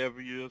it get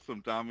heavier,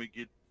 sometimes it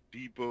get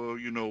deeper,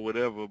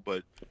 whatever.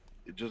 But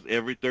it just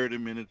every 30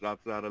 minutes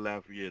outside of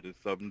Lafayette is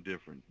something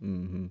different.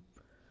 Mm-hmm.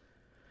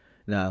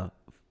 Now,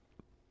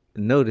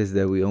 notice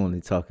that we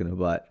only talking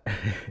about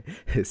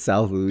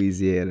South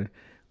Louisiana.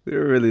 We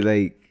don't really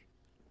like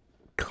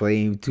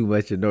claim too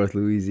much of North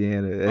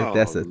Louisiana.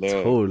 That's Oh a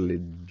Lord, totally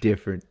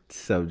different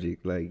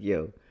subject. Like,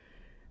 yo,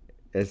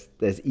 that's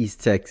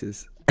East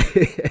Texas.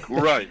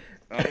 right?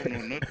 I don't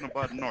know nothing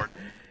about North.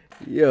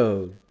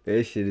 Yo,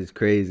 that shit is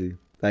crazy.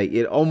 Like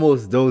it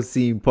almost don't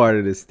seem part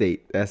of the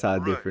state. That's how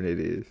Right, different it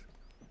is.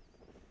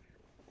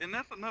 and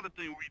that's another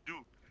thing we do.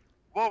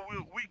 Well,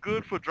 we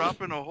good for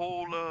dropping a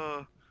whole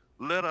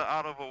letter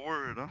out of a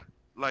word, huh?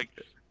 Like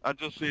I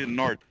just said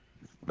North.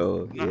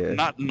 Oh Not yeah.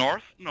 not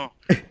north, no,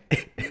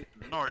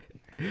 north.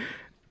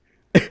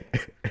 I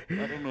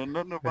don't know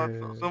nothing about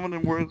some of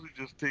them words we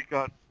just take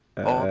out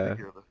uh,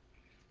 altogether.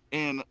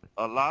 And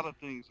a lot of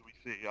things we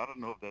say, I don't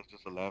know if that's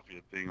just a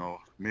Lafayette thing or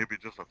maybe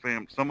just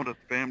a some of the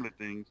family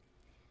things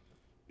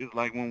is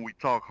like when we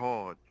talk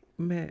hard,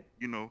 man.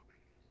 you know,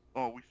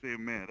 oh, we say,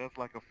 man, that's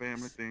like a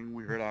family thing.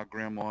 We heard our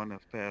grandma and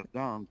that's passed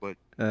down, but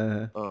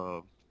Uh,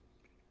 uh,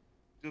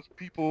 just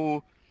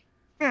people,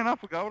 man, I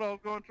forgot what I was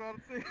going to try to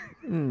say.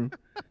 mm,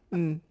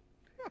 mm.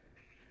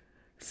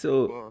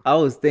 So Well, I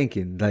was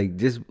thinking, like,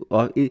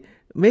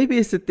 maybe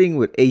it's the thing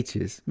with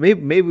H's.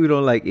 Maybe we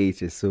don't like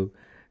H's. So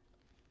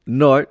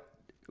North,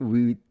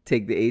 we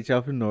take the H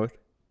off of North.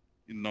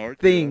 north,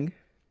 yeah. Thing,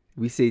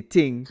 we say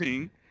ting.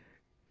 Ting,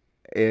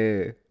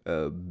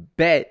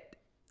 Bet,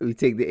 we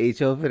take the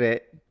H off of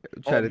that.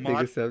 I'm oh, trying to think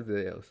mat, of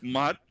something else.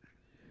 mat.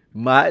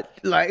 Mott,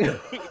 like,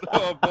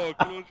 Oh, boy,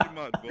 close your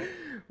mouth, boy.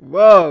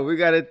 whoa, we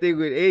got a thing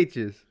with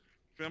H's.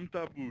 Femme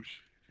ta bouche.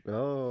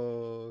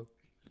 Oh,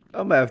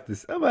 I'm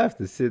gonna have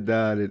to sit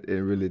down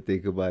and really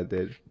think about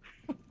that.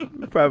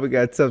 We probably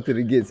got something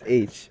against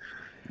H.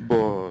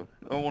 Boy,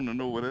 I want to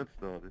know where that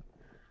started.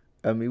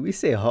 I mean, we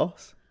say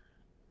horse.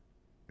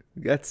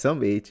 We got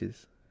some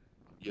H's.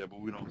 Yeah, but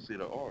we don't say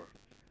the R.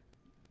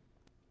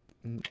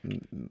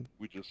 Mm-mm-mm.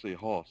 We just say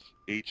horse.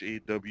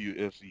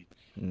 Hawse.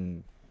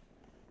 Mm.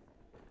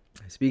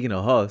 Speaking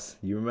of horse,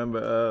 you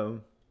remember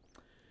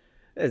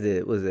that's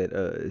it. Was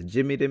it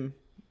Jimmy them?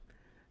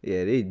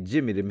 Yeah, they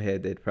Jimmy them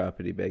had that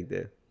property back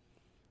there.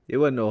 It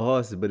wasn't no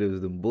horses, but it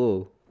was them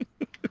bull.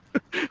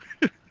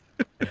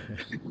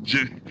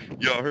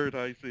 Y'all heard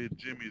how he said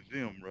Jimmy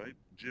Zim, right?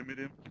 Jimmy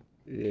them?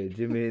 Yeah,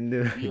 Jimmy and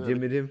them, Yeah,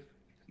 Jimmy them.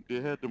 they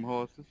had them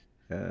horses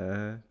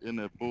Uh, in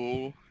that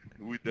bull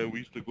that we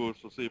used to go,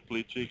 so say,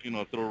 play chicken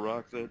or throw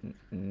rocks at.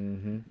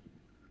 mm-hmm.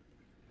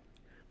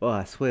 Oh,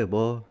 I swear,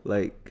 boy.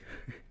 Like,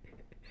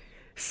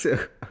 so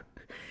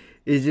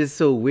it's just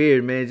so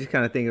weird, man. Just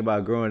kind of thinking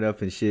about growing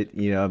up and shit.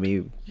 I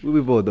mean,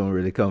 we both don't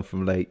really come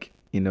from like,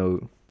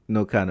 no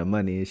kind of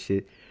money and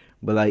shit.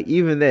 But like,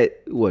 even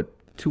that, what,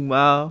 2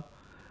 mile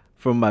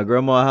from my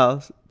grandma's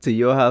house to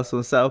your house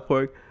on South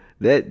Park,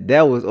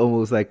 that was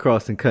almost like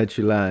crossing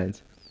country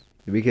lines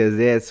because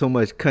they had so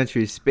much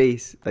country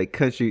space, like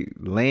country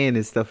land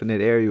and stuff in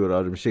that area with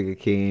all them sugar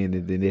cane,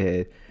 and then they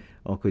had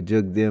Uncle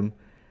Jug them.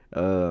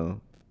 Uh,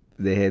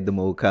 they had them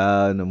old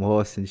cow and them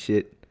horse and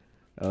shit.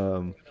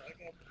 Um,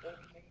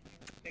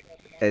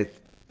 it,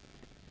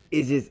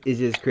 it's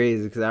just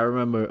crazy because I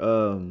remember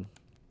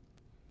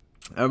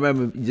I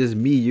remember just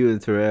me, you,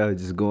 and Terrell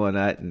just going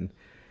out and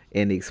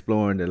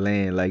exploring the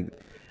land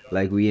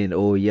like we in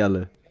Old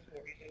Yeller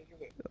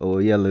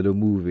the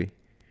movie,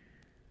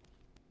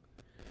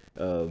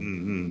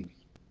 um,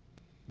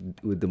 Mm-hmm.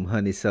 with them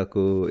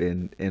honeysuckle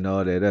and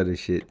all that other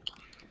shit.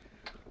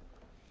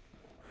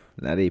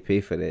 Now they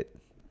pay for that.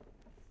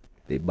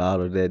 They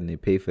bottle that and they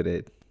pay for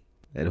that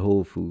at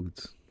Whole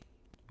Foods.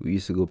 We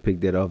used to go pick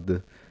that off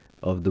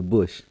the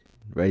bush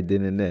right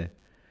then and there.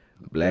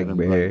 Yeah, them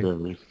Blackberry,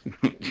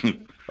 blackberries.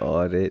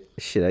 all that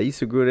shit. I used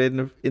to grow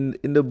that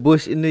in the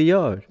bush in the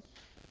yard.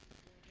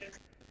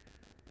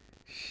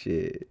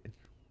 Shit,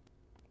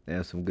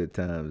 have some good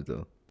times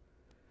though.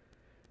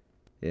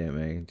 Yeah,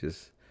 man.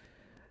 Just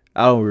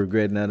I don't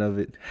regret none of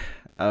it.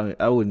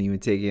 I wouldn't even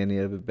take any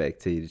of it back.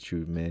 Tell you the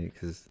truth, man,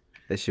 because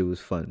that shit was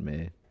fun,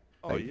 man.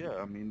 Oh Like, yeah,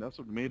 I mean that's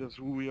what made us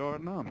who we are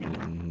now,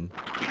 man.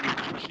 mm-hmm, We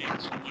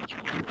appreciate so much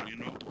more, you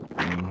know.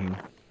 mm-hmm,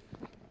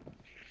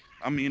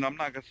 I mean, I'm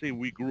not gonna say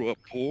we grew up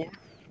poor,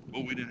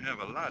 but we didn't have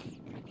a lot,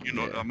 you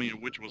know. yeah, I mean,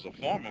 which was a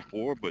form of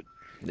poor, but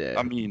yeah,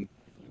 I mean,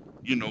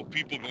 you know,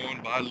 people go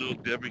and buy little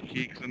Debbie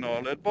cakes and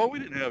all that. But we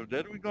didn't have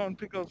that. We go and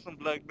pick up some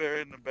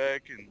blackberry in the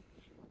back and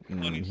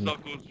mm-hmm.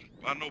 honeysuckles.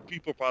 I know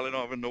people probably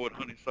don't even know what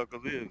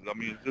honeysuckles is. I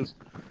mean, it's just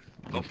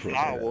Let me a pull that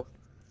up. flower.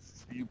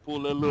 You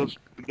pull that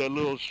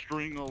little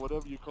string or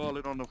whatever you call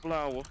it on the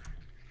flower,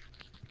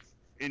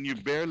 and you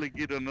barely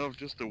get enough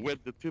just to wet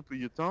the tip of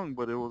your tongue.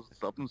 But it was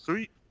something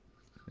sweet.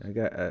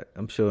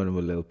 I'm showing them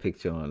a little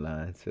picture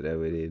online so that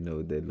way they know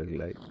what they look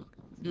like.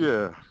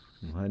 Yeah,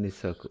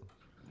 Honeysuckle.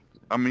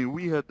 I mean,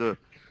 we had the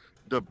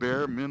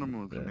bare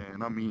minimums, Yeah.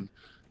 man. I mean,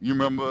 you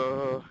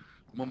remember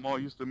my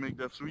mom used to make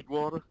that sweet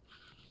water.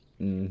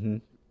 Mm-hmm.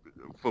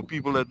 For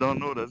people that don't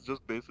know, that's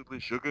just basically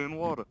sugar and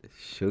water.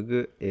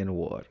 Sugar and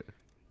water.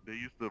 They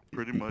used to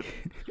pretty much.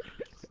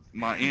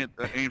 My Aunt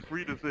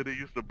Frida said they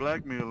used to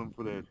blackmail them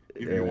for that.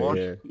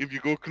 Yeah. If you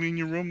go clean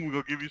your room, we're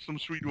gonna give you some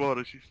sweet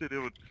water. She said it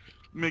would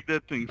make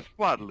that thing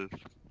spotless.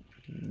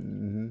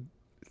 Mm-hmm.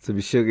 Some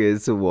sugar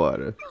and some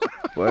water.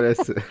 Well,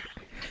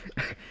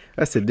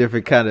 that's a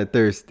different kind of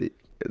thirsty.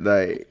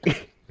 Like,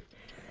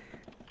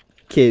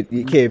 can't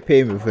you can't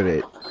pay me for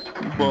that.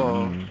 But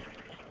Mm-mm.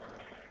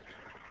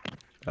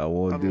 I I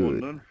won't don't do want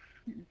it. none.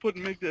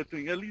 Make that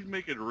thing. At least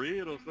make it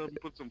red or something.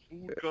 Put some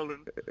food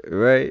coloring.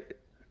 Right?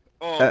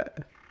 Oh, Uh,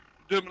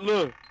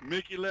 look,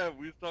 make you laugh.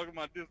 We was talking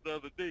about this the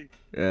other day.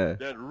 yeah.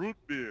 That root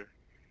beer.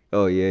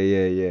 Oh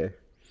yeah.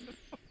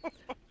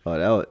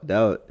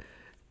 Oh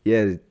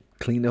yeah.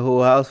 Clean the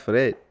whole house for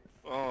that.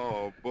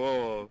 Oh,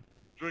 boy.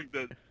 Drink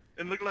that.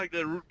 And look like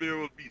that root beer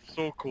would be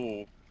so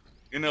cold.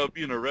 And that would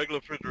be in a regular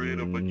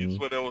refrigerator, but you Mm-hmm.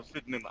 swear that was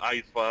sitting in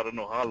ice for I don't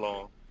know how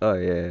long. Oh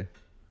yeah.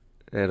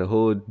 It had a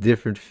whole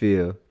different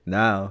feel.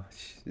 Now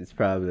it's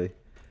probably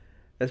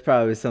that's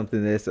probably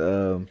something that's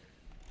the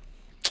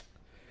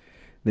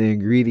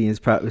ingredients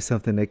probably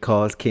something that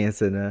cause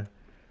cancer now.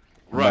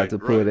 I'm about Right, to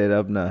pull right. that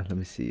up now. Let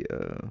me see.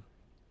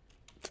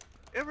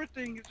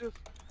 Everything is just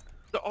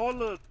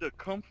all of the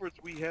comforts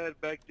we had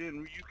back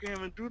then. You can't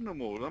even do no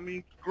more. I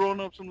mean, growing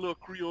up, some little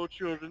Creole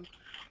children,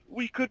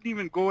 we couldn't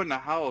even go in the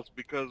house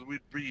because we'd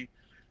be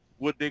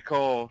what they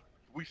call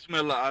we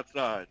smell the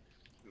outside.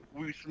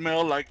 We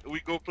smell like we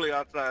go play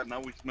outside. Now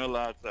we smell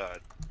outside.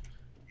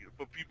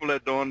 For people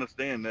that don't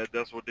understand that,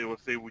 that's what they would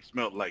say we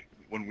smelled like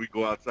when we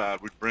go outside.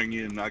 We bring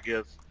in, I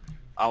guess,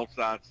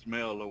 outside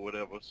smell or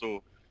whatever.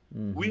 So we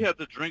mm-hmm. had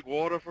to drink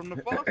water from the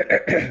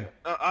faucet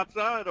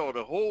outside or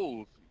the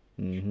hose.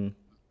 You Mm-hmm.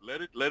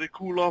 let it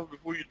cool off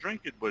before you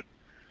drink it. But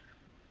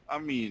I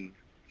mean,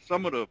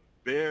 some of the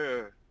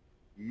bare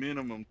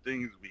minimum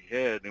things we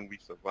had and we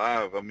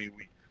survived. I mean,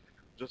 we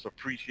just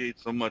appreciate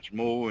so much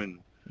more. And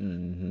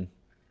Mm-hmm.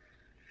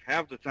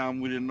 half the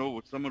time we didn't know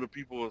what some of the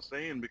people were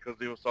saying because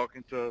they were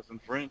talking to us in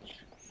French,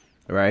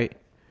 Right.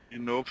 you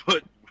know.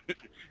 But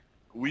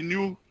we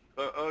knew.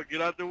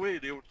 Get out the way.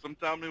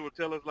 Sometimes they would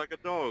tell us like a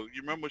dog.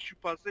 You remember "chou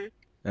passé"?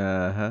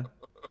 Uh huh.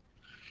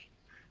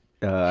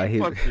 I "Chou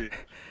hit passé."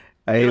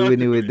 I Get hit out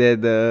Whitney the with way.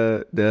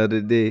 that the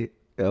other day.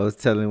 I was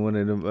telling one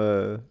of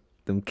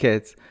them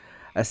cats.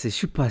 I said,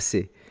 "Shoot,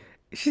 passe."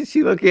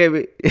 She look at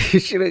me.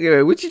 She look at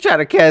me. What you trying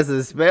to cast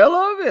a spell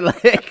on me?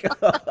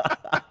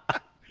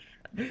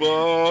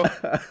 Bah.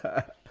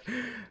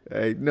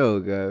 Like no,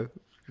 guy.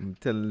 I'm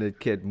telling that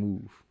cat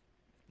move.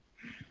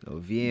 Oh,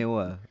 viens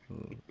voir.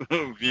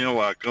 Oh, Viens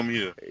voir, come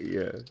here.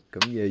 yeah,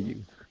 come here,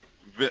 you.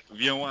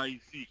 Viens voir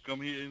ici.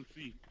 Come here and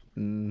see.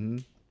 Mm-hmm.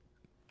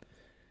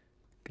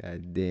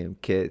 Goddamn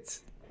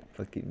cats.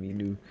 Fucking me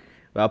new.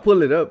 But I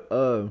pull it up.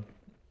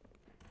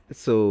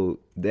 So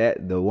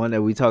that the one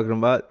that we talking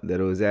about, that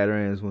was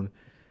Adaran's one.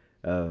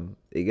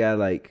 It got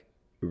like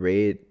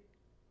red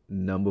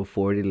number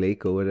 40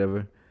 lake or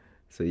whatever.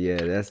 So yeah,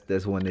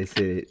 that's one they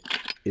said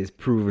is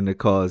proven to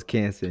cause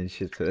cancer and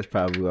shit. So that's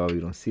probably why we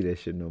don't see that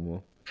shit no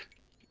more.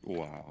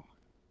 Wow.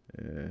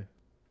 Yeah.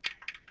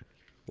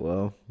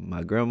 Well,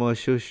 my grandma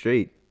sure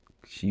straight.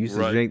 She used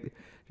to Right.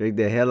 drink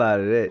the hell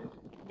out of that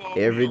Well,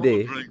 we every all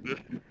day. drink that.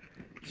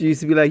 She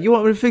used to be like, "You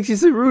want me to fix you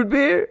some root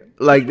beer?"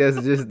 Like that's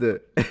just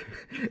the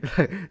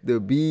the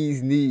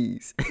bee's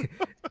knees.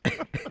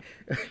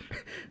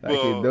 Like it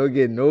But don't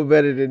get no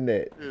better than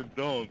that. it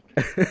don't.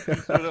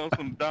 She said that was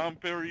some Dom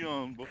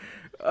Perignon, but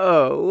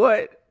Oh,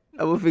 what?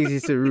 I'm gonna fix you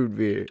some root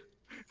beer.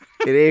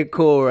 It ain't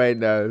cold right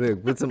now.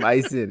 Look, put some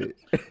ice in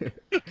it.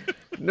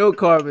 No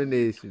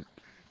carbonation.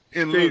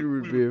 and Straight look,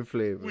 root beer we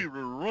flavor.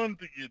 would run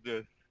to get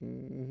that.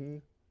 Hmm.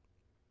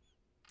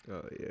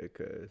 Oh yeah,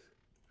 cuz.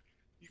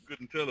 You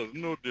couldn't tell us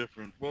no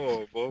different.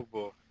 Boy.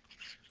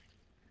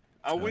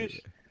 I Oh wish,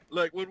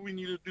 like, what we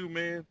need to do,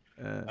 man.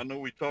 yeah. I know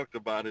we talked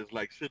about it, is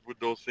like sit with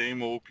those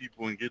same old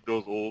people and get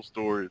those old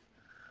stories,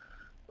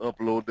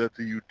 upload that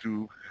to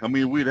YouTube. I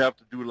mean, we'd have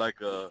to do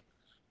like a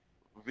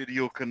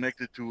video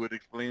connected to it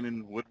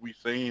explaining what we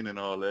saying and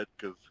all that,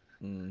 because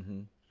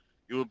Mm-hmm.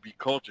 it would be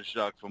culture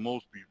shock for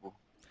most people.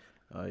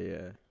 Oh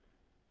yeah.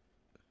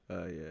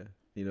 Oh yeah.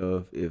 You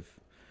know, if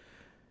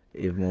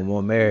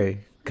Momo Mary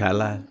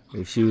Kala,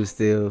 if she was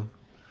still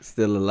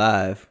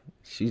alive,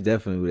 she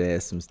definitely would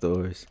have some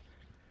stories.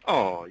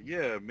 Oh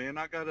yeah, man,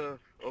 I got a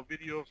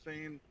video of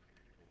saying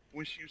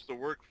when she used to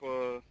work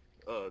for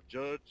a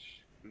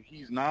judge.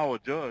 He's now a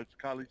judge,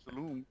 Kali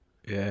Saloon,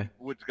 Yeah.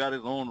 which got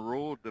his own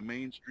road, the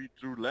main street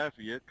through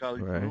Lafayette,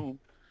 Kali Right. Saloon.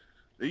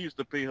 They used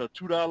to pay her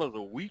 $2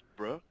 a week,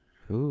 bruh.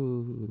 And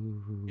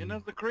Ooh.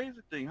 that's the crazy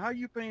thing. How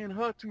you paying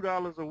her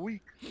 $2 a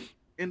week,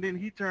 and then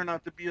he turned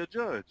out to be a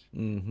judge?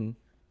 Mm-hmm.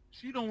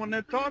 She the one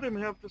that taught him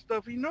half the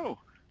stuff he know.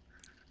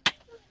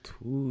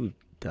 $2.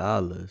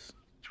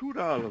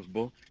 $2,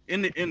 bro.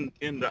 In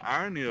the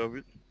irony of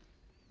it,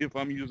 if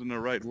I'm using the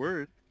right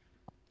word,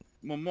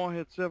 my mom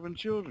had 7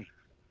 children.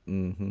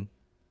 Mm-hmm.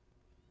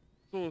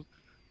 So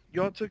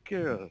y'all took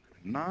care of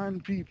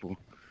 9 people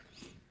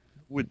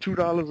with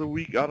 $2 a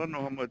week. I don't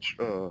know how much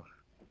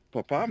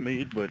Papa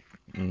made, but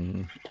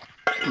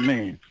Mm-hmm.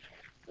 man,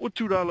 what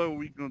 $2 a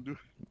week gonna do?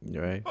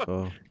 Right.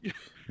 Well,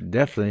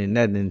 definitely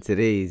nothing in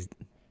today's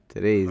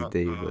day, Uh-uh.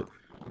 but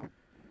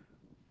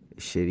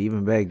shit,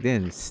 even back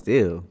then,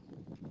 still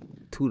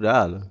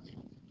 $2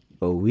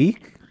 a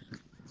week.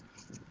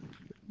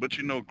 But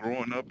you know,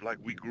 growing up like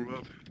we grew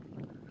up,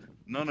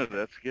 none of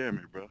that scared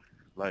me, bro.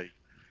 Like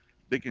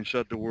they can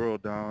shut the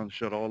world down,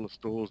 shut all the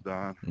stores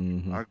down.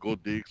 Mm-hmm. I go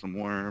dig some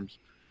worms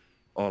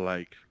or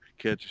like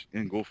catch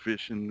and go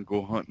fishing,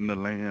 go hunting the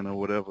land or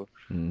whatever.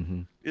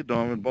 Mm-hmm. It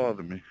don't even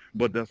bother me.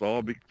 But that's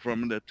all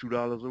from that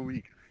 $2 a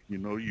week. You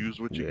know, use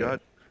what you Yeah.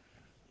 got.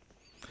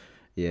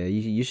 Yeah.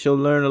 You should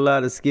learn a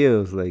lot of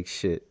skills, like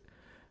shit.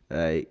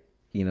 Like,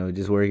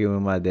 just working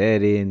with my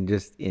daddy and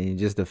just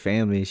the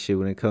family and shit.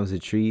 When it comes to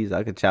trees,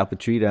 I could chop a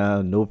tree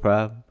down, no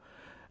problem.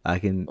 I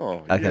can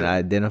Oh I can yeah.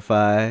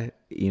 identify,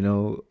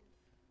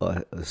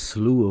 a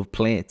slew of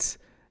plants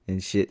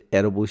and shit,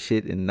 edible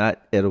shit and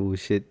not edible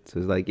shit. So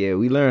it's like, yeah,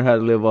 we learn how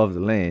to live off the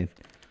land.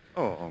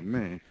 Oh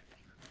man.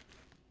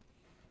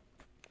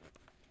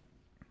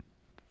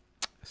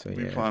 So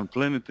We yeah, find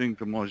plenty of things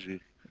to manger,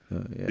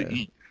 to yeah,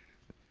 eat.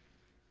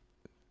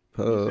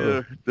 You see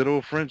oh, that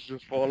old French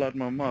just fall out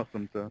my mouth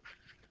sometimes.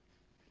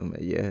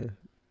 yeah,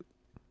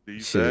 They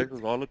used to ask shit.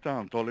 us all the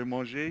time, "Tole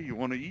manger, you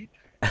want to eat?"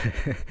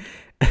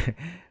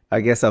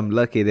 I guess I'm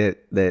lucky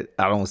that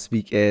I don't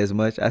speak as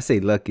much. I say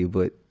lucky,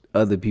 but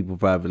other people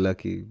probably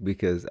lucky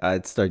because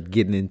I'd start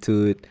getting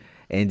into it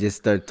and just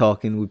start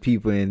talking with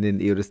people, and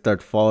then it'll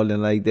start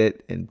falling like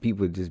that, and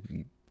people just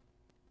be,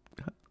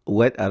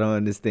 "What? I don't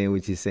understand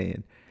what you're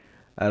saying.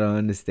 I don't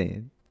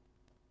understand."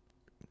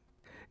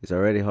 It's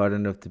already hard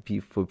enough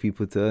for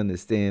people to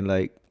understand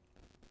like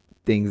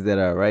things that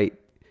are right.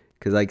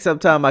 Cause like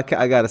sometimes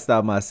I gotta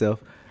stop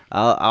myself.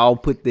 I'll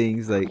put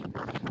things like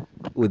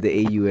with the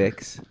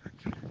AUX.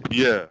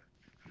 Yeah,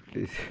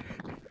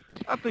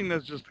 I think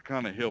that's just to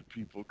kind of help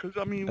people. Cause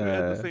I mean,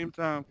 at the uh, same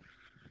time,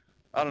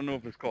 I don't know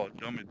if it's called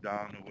dumb it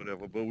down or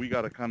whatever, but we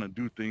got to kind of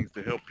do things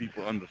to help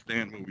people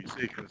understand what we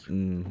say. Cause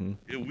mm-hmm,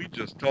 if we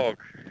just talk,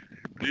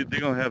 they're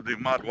gonna have their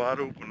mouth wide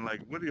open.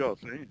 Like, what are y'all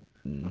saying?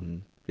 mm-hmm.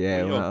 Where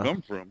Yeah, y'all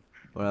come from?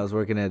 when I was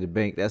working at the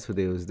bank, that's what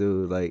they was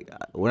do. Like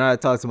when I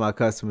talk to my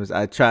customers,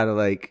 I try to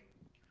like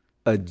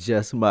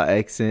adjust my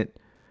accent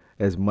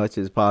as much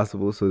as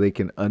possible so they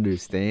can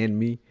understand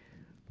me.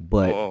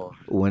 But Oh,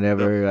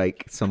 whenever definitely.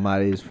 like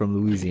somebody is from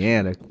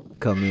Louisiana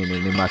come in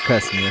and they're my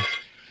customer,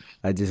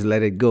 I just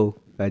let it go.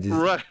 I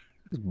just Right.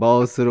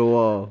 balls to the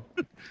wall.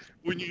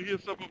 When you hear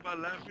something about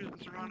Lafayette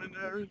and surrounding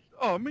areas,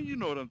 oh man, you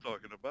know what I'm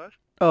talking about.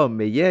 Oh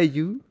man, yeah,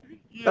 you.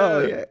 Oh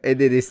Yeah. yeah, and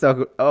then they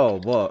start. Oh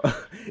boy,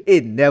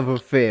 it never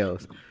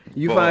fails.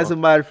 You find Boy.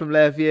 somebody from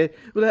Lafayette,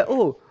 we're like,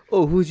 oh,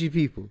 who's you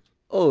people? Yeah,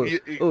 Oh,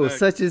 exactly.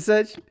 such and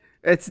such.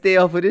 Let's stay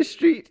off of this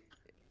street.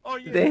 Oh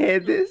yeah, They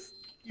had this,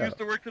 you used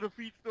to work to the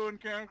feed store in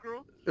Karen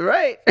Crow?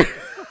 right?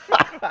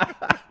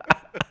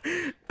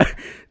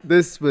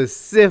 The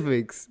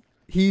specifics.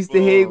 He used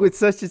to hang Boy. with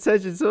such and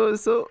so and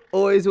so.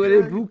 Always with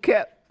a Yeah, blue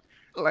cap.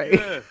 Like,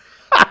 yeah.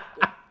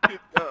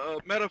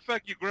 Matter of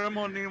fact, your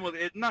grandma name was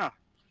Edna.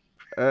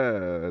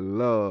 oh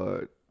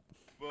Lord.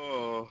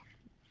 Boy.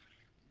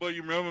 But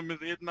you remember Miss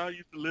Edna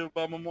used to live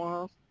by my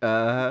mom's house?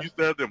 Uh-huh. Used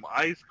to have them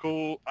ice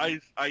cold,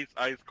 ice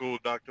cold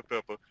Dr.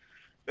 Pepper.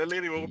 That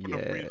lady would open the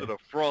freezer, Yeah. the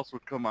frost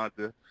would come out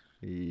there.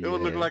 It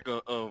would look Yeah. like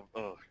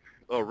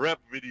a rap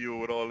video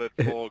with all that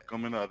fog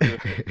coming out there.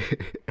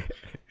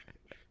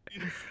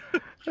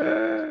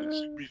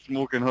 She'd be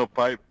smoking her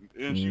pipe,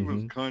 and she was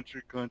Mm-hmm.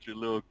 country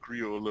little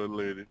Creole little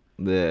lady.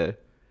 Yeah.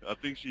 I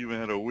think she even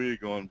had a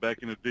wig on. Back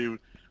in the day,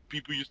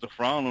 people used to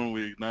frown on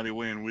wigs. Now they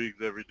wearing wigs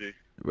every day.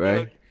 Well,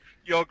 Right.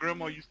 y'all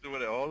grandma used to wear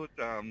that all the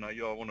time. Now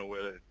y'all want to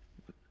wear that,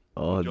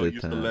 All but y'all the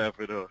used to time. laugh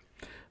at her.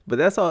 But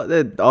that's all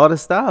the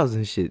styles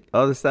and shit.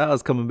 All the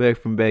styles coming back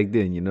from back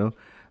then, you know?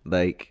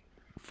 Like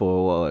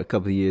for a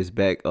couple of years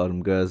back, all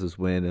them girls was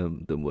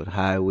wearing them with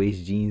high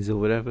waist jeans or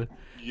whatever.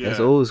 That's Yeah,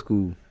 old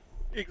school.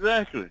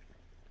 exactly.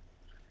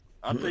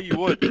 I'll tell you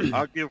what.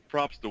 I'll give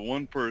props to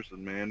one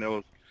person, man. That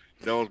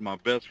was my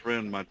best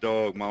friend, my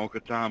dog, my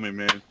Uncle Tommy,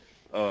 man.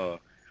 Uh,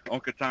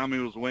 Uncle Tommy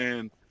was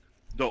wearing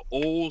the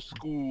old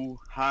school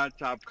high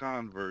top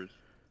Converse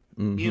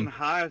Mm-hmm. in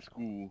high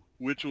school,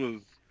 which was,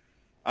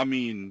 I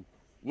mean,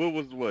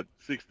 what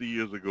 60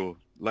 years ago?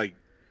 Like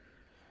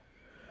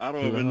I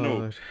don't even know.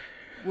 Lord.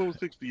 What was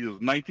 60 years?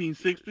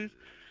 1960s.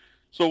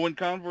 So when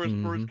Converse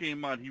Mm-hmm. first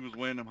came out, he was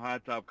wearing them high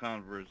top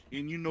Converse,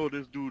 and you know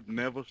this dude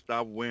never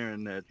stopped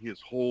wearing that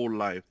his whole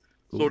life.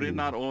 So they Ooh.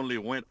 not only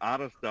went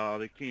out of style,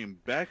 they came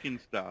back in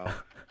style,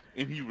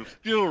 and he was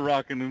still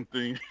rocking them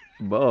things.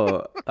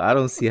 Boy, I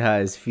don't see how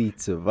his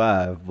feet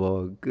survive,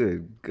 boy.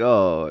 Good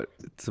God.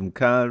 Some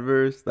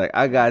Converse. Like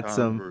I Some got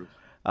some. Converse,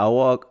 I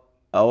walk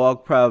I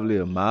walk probably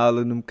a mile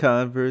in them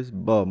Converse.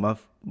 Boy, my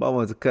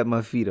wants to cut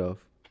my feet off.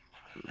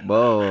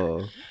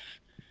 Boy,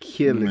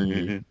 killing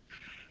me. man.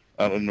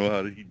 I don't know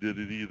how he did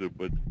it either,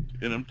 but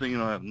and I'm thinking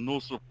I have no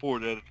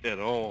support at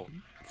all.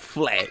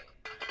 Flat.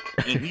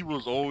 And he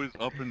was always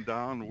up and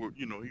down.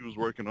 He was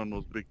working on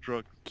those big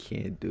trucks.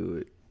 Can't do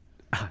it.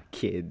 I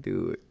can't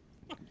do it.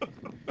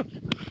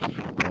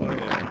 Oh,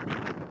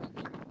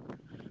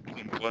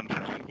 some fun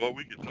times. Well,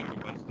 we could talk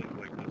about stuff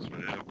like this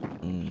forever.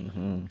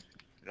 Mm-hmm.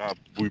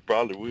 We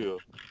probably will.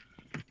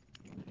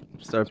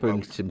 Start That's why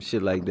putting we. some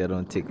shit like that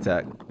on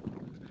TikTok.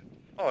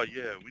 Oh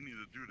yeah, we need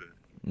to do that.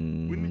 We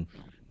need,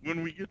 Mm-hmm.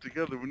 when we get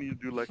together, we need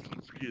to do like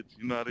some skits.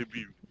 You know how they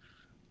be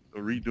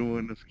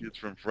redoing the skits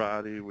from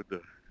Friday with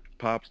the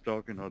pops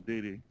talking or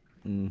Diddy.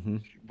 Mm-hmm.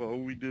 But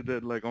we did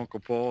that like Uncle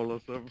Paul or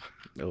something.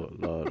 Oh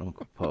Lord,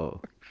 Uncle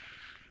Paul.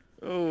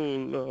 Oh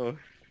Lord.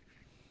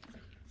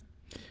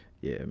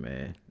 Yeah,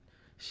 man.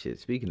 Shit.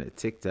 Speaking of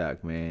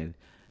TikTok, man,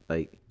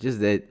 like just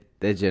that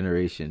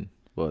generation,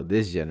 well,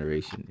 this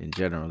generation in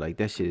general, like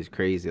that shit is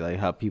crazy. Like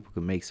how people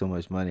can make so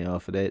much money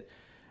off of that,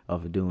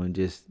 off of doing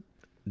just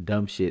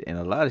dumb shit, and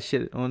a lot of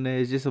shit on there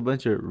is just a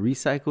bunch of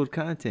recycled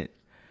content.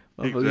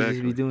 Motherfuckers just be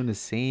Exactly. doing the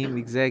same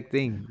exact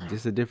thing,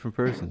 just a different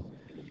person.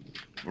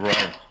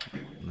 Right.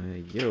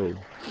 Like, yo,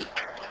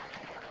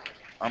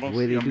 I don't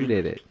where see. they I do mean,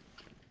 that at?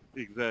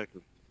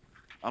 exactly.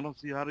 I don't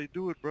see how they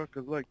do it, bro.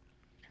 Cause like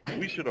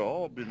we should have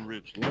all been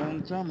rich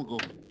long time ago.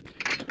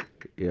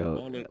 Yo,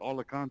 All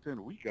the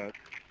content we got.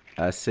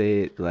 I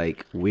say it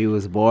like we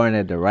was born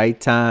at the right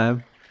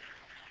time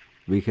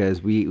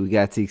because we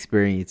got to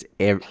experience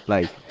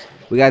like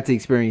we got to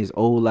experience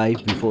old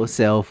life before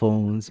cell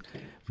phones,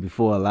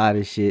 before a lot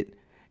of shit,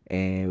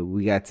 and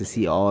we got to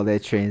see all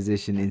that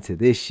transition into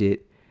this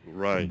shit.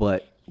 Right.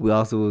 But we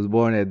also was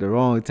born at the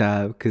wrong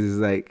time because it's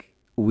like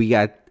we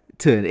got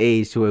to an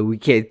age to where we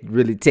can't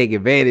really take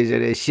advantage of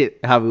that shit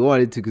how we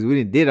wanted to because we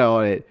didn't did all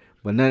that,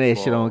 but none of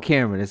that shit on Oh,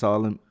 camera. That's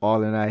all in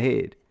our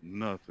head.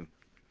 nothing.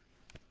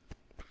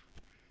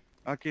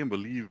 I can't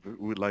believe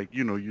it. Like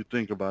you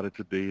think about it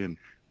today and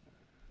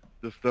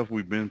the stuff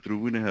we've been through.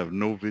 We didn't have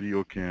no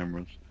video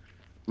cameras.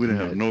 We didn't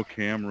have Nothing. no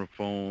camera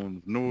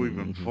phones. No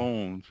even Mm-hmm.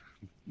 phones.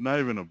 Not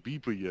even a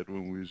beeper yet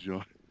when we was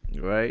young.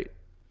 Right?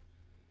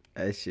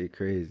 That shit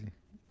crazy.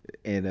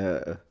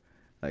 And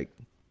like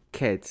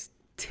cats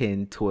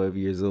 10, 12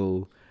 years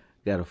old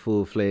got a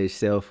full-fledged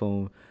cell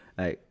phone.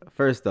 Like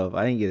first off,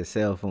 I didn't get a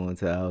cell phone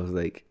until I was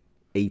like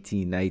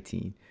 18,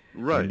 19.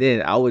 And Right.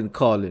 then I wasn't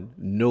calling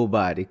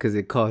nobody because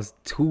it cost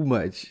too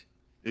much.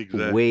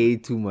 Exactly. Way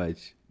too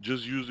much.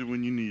 Just use it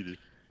when you need it.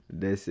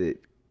 That's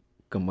it.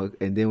 Come on.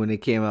 And then when they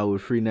came out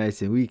with free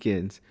nights and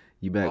weekends,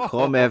 you better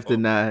call me after Oh.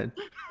 9.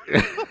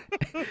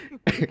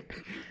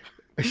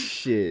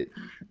 Shit.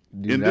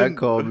 Do And not then,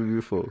 call me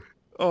before.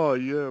 oh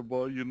yeah,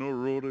 boy,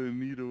 Rhoda and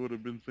Nita would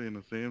have been saying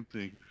the same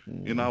thing,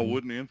 and I Mm-hmm.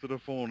 wouldn't answer the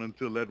phone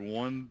until that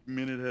 1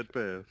 minute had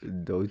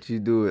passed. Don't you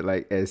do it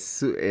like as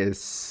soon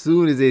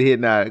as it hit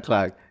 9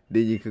 o'clock,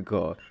 then you could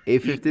call.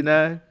 Eight Y-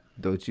 59.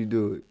 Don't you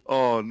do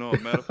Oh no,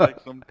 matter of it.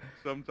 fact,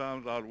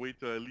 sometimes I'd wait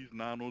till at least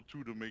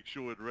 9:02 to make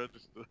sure it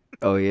registered.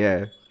 Oh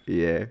yeah,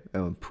 yeah.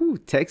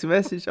 Text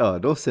message. Oh,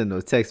 don't send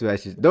no text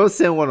message. Don't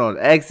send one on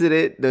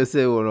accident. Don't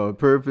send one on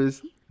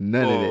purpose.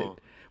 None of Oh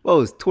that. What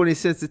was 20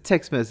 cents a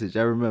text message?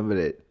 I remember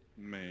that.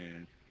 man,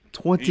 and you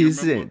 20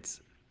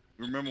 cents.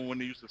 remember when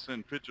they used to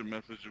send picture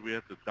messages? We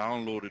had to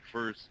download it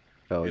first.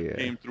 Oh It yeah,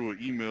 came through an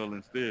email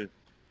instead.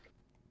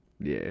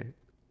 yeah.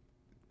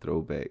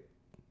 Throwback.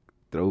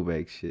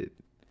 Throwback shit.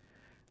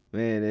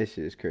 Man, that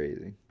shit is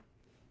crazy.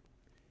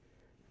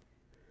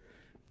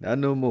 Not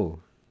no more.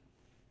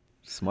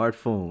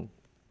 Smartphone,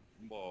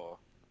 Boy,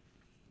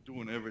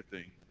 doing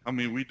everything. I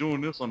mean, we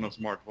doing this on a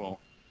smartphone.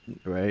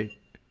 right?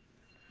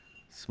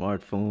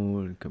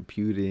 Smartphone,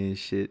 computer and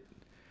shit.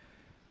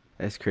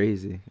 That's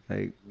crazy.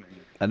 Like, Man.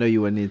 I know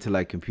you wasn't into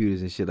like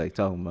computers and shit like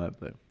talking about,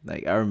 but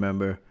like I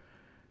remember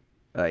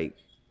like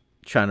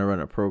trying to run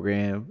a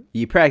program.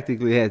 You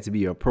practically had to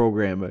be a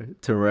programmer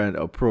to run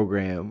a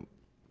program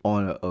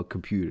on a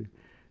computer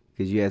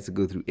because you had to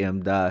go through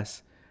MS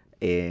DOS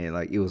and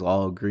like it was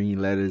all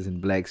green letters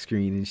and black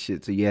screen and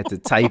shit. So you had to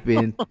type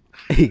in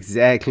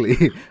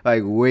exactly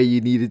like where you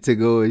needed to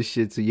go and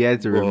shit. So you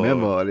had to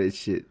remember Boy, all that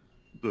shit.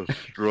 the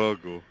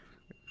struggle.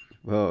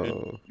 And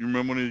Oh, you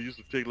remember when it used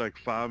to take like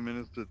 5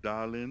 minutes to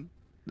dial in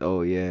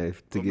oh yeah, to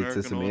get to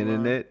American some Online?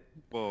 internet.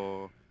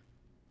 Boy.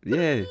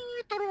 Yeah,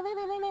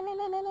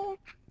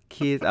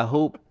 kids. I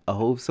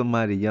hope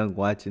somebody young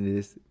watching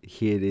this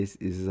hear this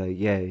is like,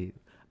 yeah,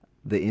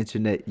 the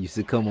internet used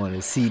to come on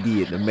a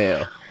CD in the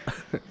mail.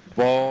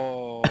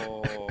 Boy.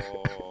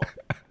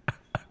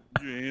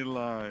 You ain't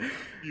lying.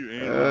 You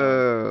ain't lying.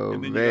 Oh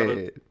And then you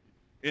gotta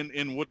man.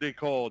 in what they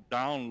call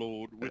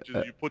download, which is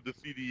you put the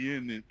CD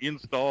in and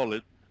install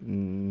it,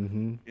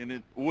 Mm-hmm. and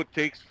it what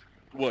takes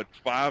what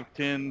 5,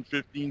 10,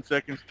 15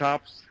 seconds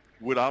tops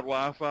without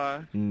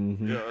Wi-Fi.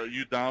 Mm-hmm.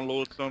 You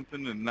download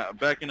something, and not,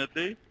 back in the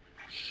day,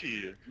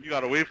 shit, you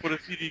gotta wait for the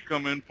CD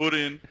come in, put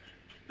in.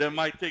 That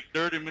might take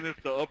 30 minutes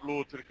to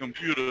upload to the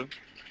computer.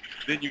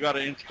 Then you gotta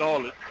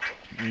install it,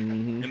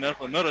 Mm-hmm. and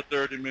that's another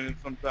 30 minutes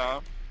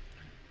sometimes.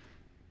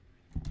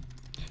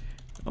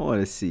 I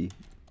want to see,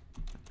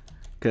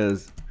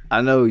 cause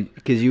I know,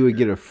 cause you would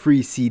get a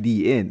free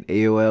CD in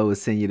AOL would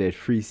send you that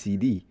free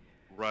CD.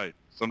 Right.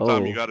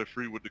 Sometimes you Oh, got it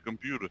free with the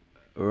computer.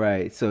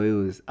 right. So it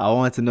was. I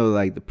want to know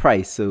like the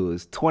price. So it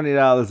was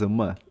 $20 a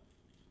month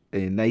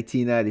in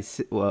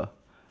 1996. Well,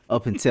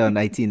 up until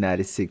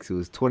 1996, it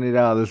was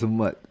 $20 a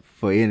month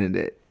for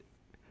internet,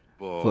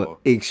 for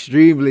But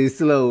extremely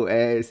slow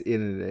ass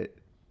internet.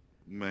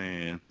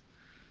 man,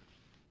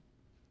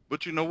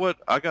 but you know what?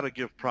 I gotta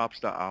give props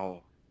to our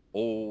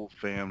old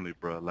family,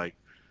 bro. Like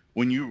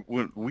when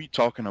we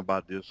talking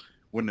about this,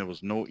 when there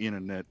was no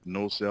internet,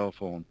 no cell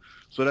phone,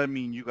 so that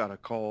means you gotta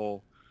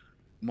call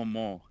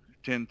mama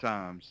 10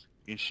 times,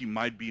 and she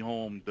might be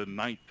home the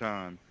ninth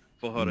time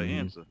for her to Mm-hmm.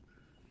 answer.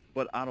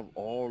 But out of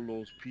all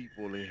those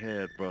people they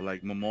had, bro,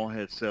 like my mom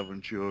had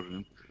 7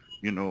 children,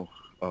 you know,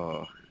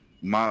 uh,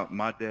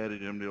 my daddy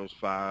them there was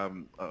five,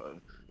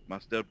 my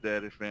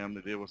stepdaddy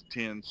family there was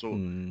 10. So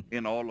Mm-hmm.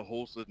 in all the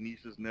hosts of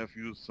nieces,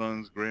 nephews,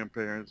 sons,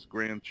 grandparents,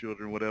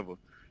 grandchildren, whatever.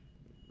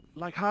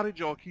 Like, how did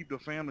y'all keep the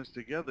families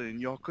together and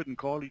y'all couldn't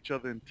call each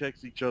other and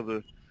text each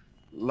other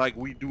like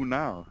we do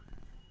now?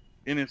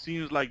 And it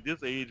seems like this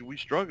age we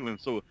struggling.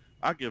 So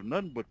I give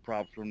nothing but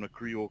props from the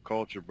Creole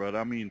culture, brother.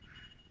 I mean,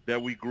 that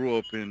we grew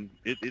up in,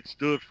 it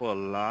stood for a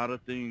lot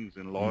of things,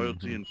 and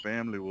loyalty Mm-hmm. and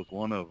family was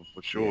one of them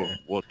for sure. Yeah.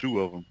 Well, two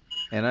of them.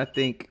 And I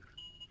think,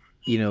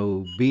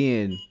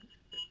 being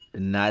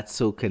not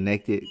so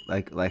connected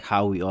like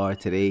how we are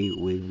today,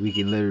 when we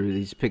can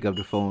literally just pick up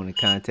the phone and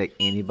contact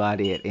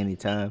anybody at any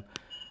time.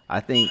 I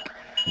think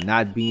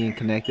not being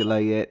connected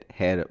like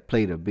that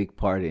played a big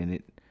part in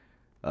it.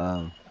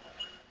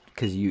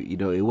 Because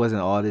it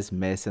wasn't all this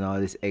mess and all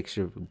this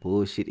extra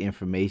bullshit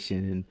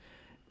information and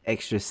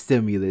extra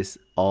stimulus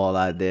all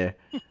out there.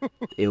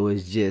 It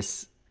was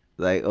just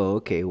like, oh,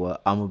 okay, well,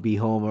 I'm gonna be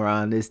home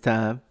around this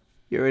time.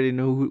 You already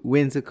know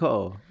when to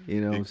call.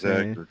 You know what I'm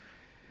saying? Exactly.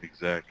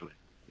 Exactly.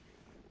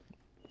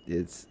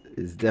 It's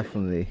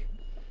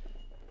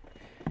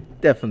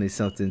definitely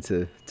something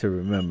to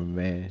remember,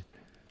 man,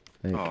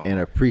 and Oh,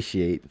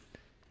 appreciate.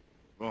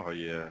 oh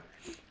yeah.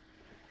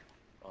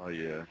 Oh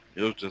yeah.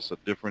 It was just a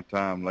different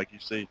time. Like you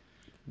say, it's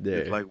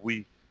There. like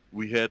we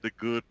had the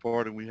good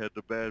part and we had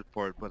the bad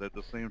part, but at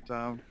the same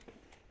time,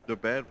 the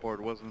bad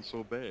part wasn't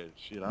so bad.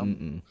 Shit, I'm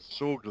Mm-mm.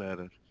 so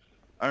glad.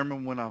 I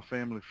remember when our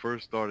family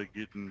first started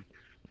getting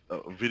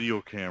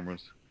video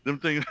cameras. Them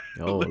things,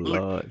 Oh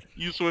like, Lord.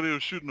 you swear they were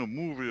shooting a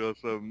movie or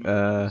something.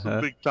 Uh Some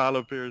huh. big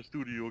Tyler Perry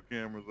studio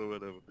cameras or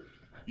whatever.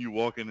 You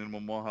walking in my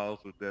mom's house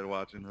with that,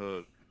 watching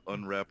her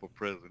unwrap a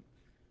present.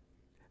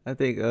 I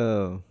think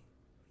uh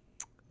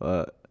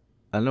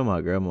I know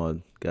my grandma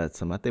got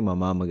some. I think my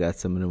mama got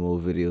some of them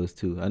old videos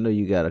too. I know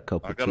you got a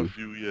couple I got a too.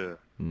 few, yeah.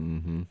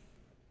 Mm-hmm.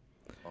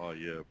 Oh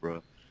yeah,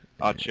 bro.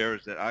 I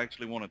cherish that. I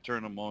actually want to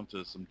turn them on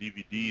to some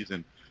DVDs,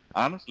 and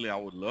honestly, I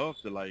would love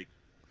to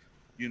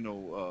you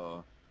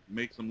know,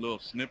 make some little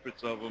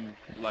snippets of them,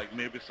 like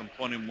maybe some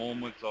funny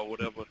moments or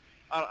whatever.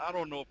 I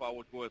don't know if I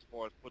would go as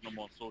far as putting them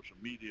on social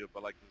media,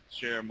 but like to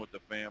share them with the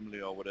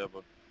family or whatever.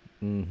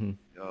 Mm-hmm.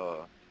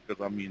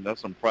 Because I mean, that's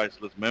some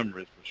priceless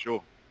memories for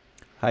sure.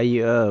 How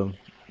you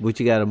what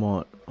you got them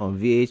on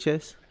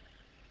VHS?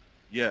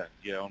 Yeah,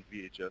 yeah, on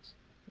VHS.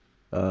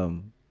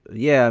 Um,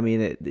 yeah, I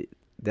mean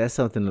that's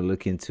something to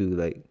look into,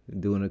 like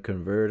doing a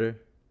converter.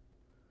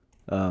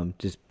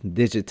 Just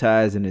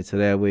digitizing it so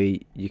that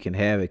way you can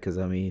have it. Cause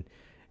I mean,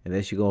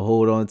 unless you're gonna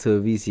hold on to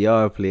a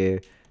VCR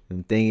player.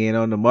 Them thing ain't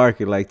on the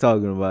market like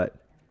talking about.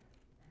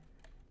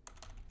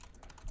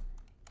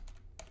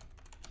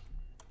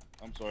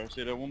 I'm sorry.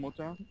 Say that one more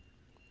time.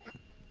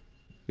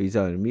 Are you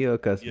talking to me or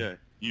customer? Yeah,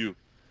 you.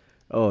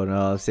 Oh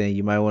no, I'm saying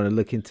you might want to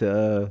look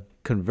into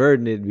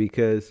converting it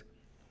because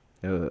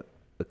uh,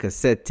 a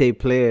cassette tape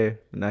player,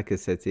 not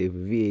cassette tape,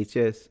 but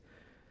VHS,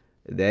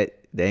 that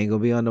ain't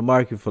gonna be on the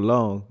market for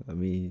long. I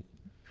mean,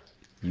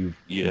 you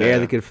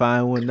barely Yeah, could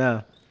find one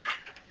now.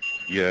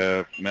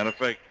 yeah. Matter of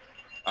fact,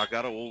 I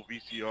got an old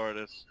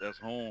VCR that's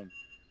home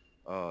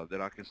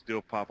that I can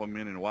still pop them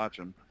in and watch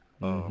them.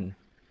 Mm-hmm.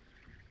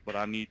 But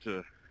I need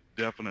to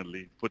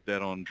definitely put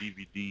that on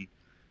DVD.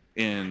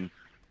 And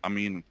I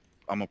mean,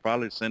 I'm gonna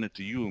probably send it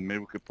to you. Maybe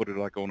we could put it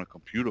like on a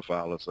computer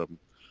file or something.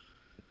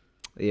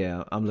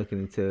 Yeah, I'm looking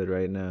into it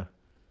right now.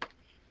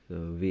 So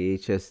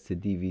VHS to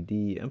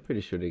DVD, I'm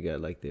pretty sure they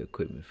got like the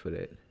equipment for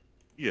that.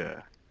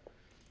 Yeah,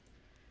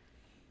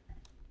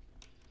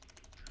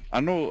 I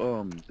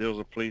know. There was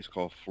a place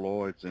called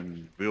Floyd's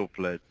in Ville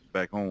Platte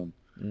back home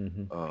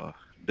Mm-hmm. uh,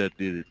 that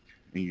did it,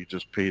 and you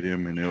just pay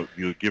them and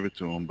you'll give it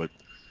to them. But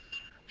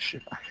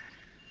shit,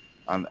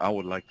 I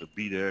would like to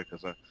be there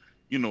because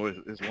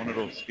it's one of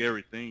those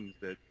scary things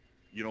that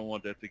you don't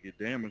want that to get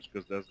damaged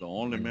because that's the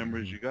only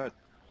memories Mm-hmm. you got.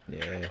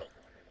 Yeah.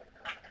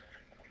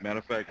 Matter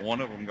of fact,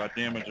 one of them got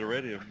damaged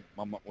already.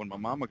 When my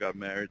mama got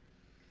married,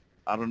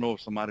 I don't know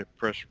if somebody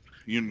pressed,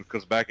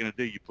 because back in the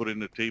day you put in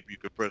the tape, you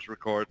could press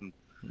record and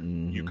you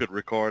Mm-hmm. could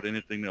record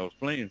anything that was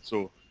playing.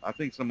 So I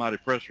think somebody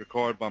pressed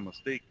record by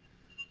mistake.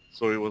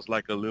 So it was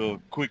like a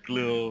little quick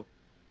little,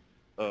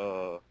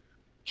 uh,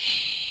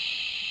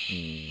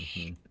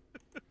 Mm-hmm.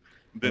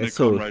 then That's it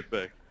come so right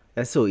back.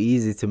 that's so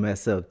easy to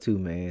mess up too,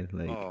 man.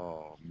 Like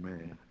Oh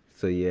man.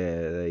 so,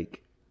 yeah.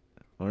 Like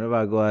whenever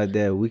I go out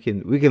there, we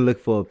can look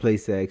for a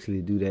place to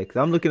actually do that. Cause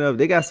I'm looking up,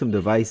 they got some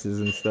devices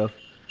and stuff.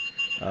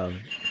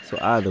 So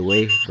either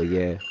way, but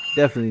yeah,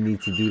 definitely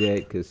need to do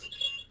that. Cause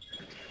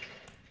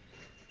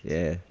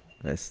yeah,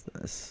 that's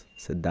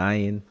it's a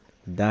dying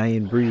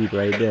breed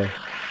right there.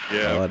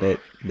 Yeah, All bro.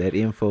 that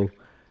info.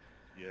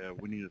 Yeah,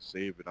 we need to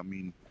save it. I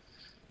mean,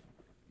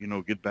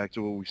 get back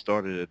to what we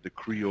started at, the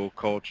Creole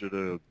culture,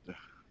 the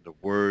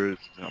words.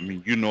 I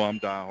mean, I'm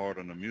die hard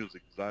on the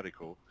music,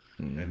 Zydeco,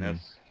 and Mm-hmm.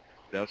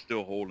 that's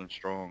still holding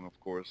strong, of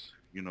course.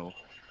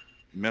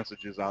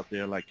 Messages out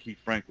there like Keith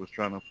Frank was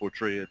trying to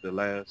portray at the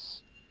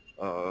last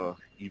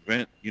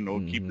event, keep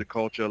Mm-hmm. the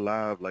culture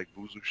alive, like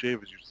Buzu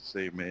Shavers used to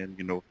say, man.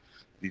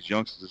 These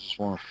youngsters just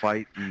want to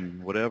fight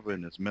and whatever,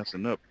 and it's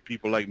messing up.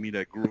 People like me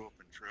that grew up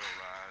in trail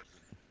rides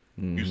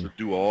and used Mm-hmm. to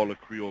do all the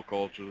Creole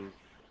cultures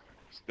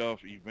stuff,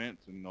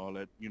 events and all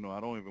that, I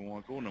don't even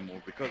want to go no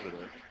more because of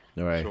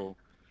that. All right. So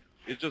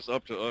it's just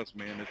up to us,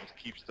 man, to just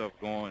keep stuff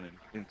going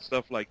and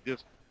stuff like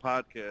this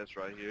podcast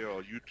right here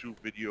or YouTube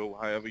video,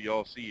 however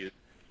y'all see it,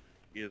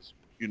 is,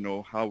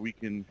 how we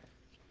can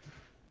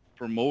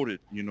promote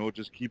it,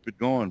 just keep it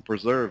going,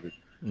 preserve it.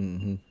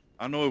 Mm-hmm.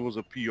 I know it was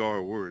a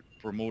PR word,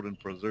 promote and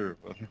preserve.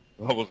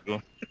 I was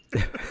going,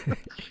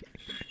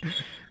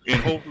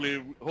 and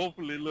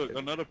hopefully, look,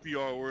 another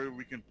PR word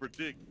we can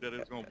predict that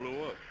it's gonna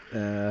blow up.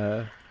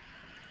 uh.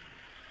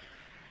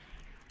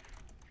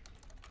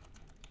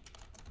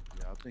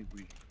 Yeah,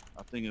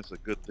 I think it's a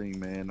good thing,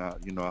 man.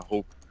 I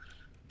hope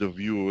the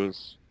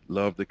viewers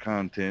love the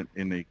content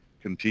and they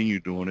continue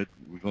doing it.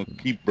 We're gonna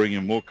keep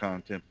bringing more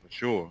content for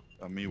sure.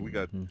 I mean, we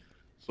got Mm-hmm.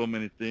 so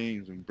many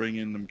things and bring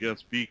in them guest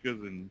speakers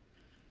and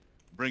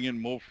bring in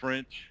more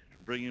French,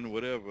 bring in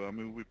whatever. I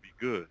mean, we'd be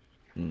good.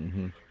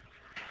 Mm-hmm.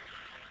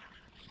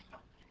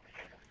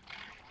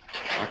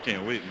 I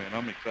can't wait, man.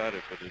 I'm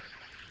excited for this.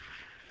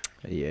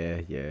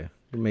 Yeah, yeah.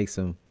 We'll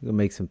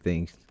make some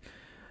things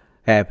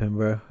happen,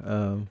 bro.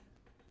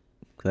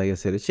 'Cause like I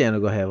said, the channel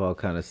gonna have all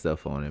kind of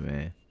stuff on it,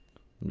 man.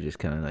 I'm just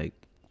kind of like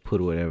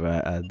put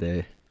whatever out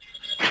there.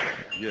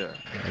 Yeah.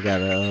 I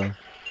got I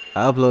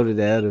uploaded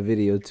that other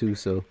video too,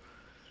 so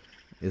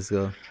it's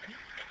go.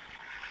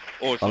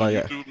 Oh, it's All on I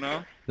got. YouTube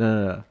now?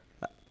 No.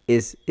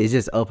 It's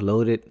just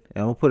uploaded. And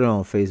I'm gonna put it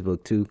on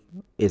Facebook too.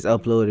 It's Mm.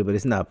 uploaded, but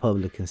it's not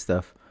public and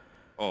stuff.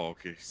 Oh,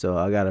 okay. So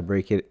I gotta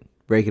break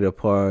it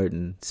apart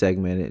and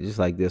segment it, just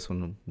like this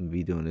one. Will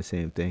be doing the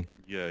same thing.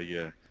 Yeah,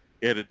 yeah.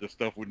 Edit the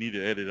stuff we need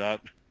to edit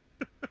out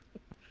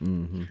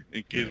Mm-hmm.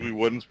 in case Yeah. we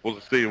wasn't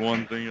supposed to say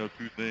one thing or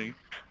two things.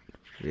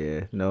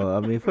 Yeah, no,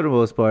 I mean for the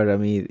most part, I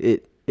mean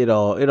it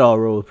all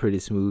rolls pretty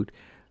smooth.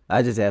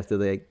 I just have to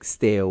like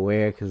stay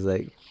aware because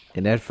like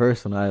in that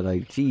first one, I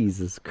like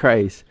Jesus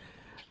Christ,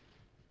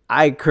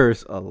 I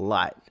curse a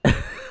lot.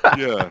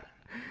 Yeah,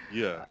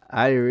 yeah.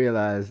 I didn't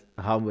realize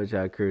how much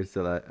I curse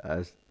till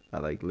I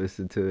like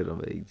listened to it. I'm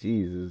like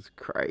Jesus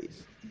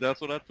Christ. That's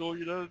what I told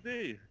you the other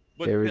day.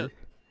 But Every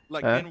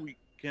like, huh?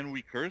 can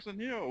we curse in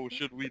here, or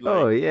should we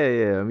Oh like?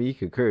 yeah. I mean you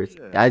can curse.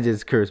 Yeah, I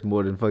just curse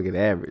more than fucking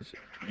average.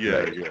 yeah,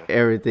 Like yeah.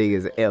 everything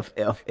is F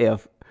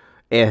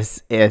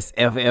S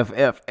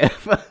F.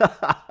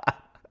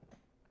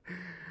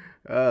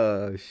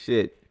 Oh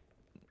shit.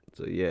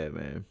 So yeah,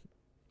 man.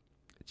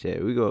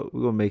 Chad, we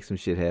gonna make some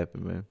shit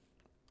happen, man.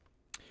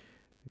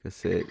 Like I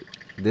said,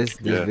 this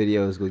Yeah,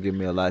 video is gonna give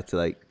me a lot to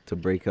like to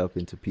break up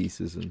into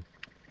pieces, and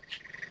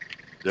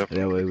that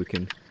definitely. way we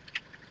can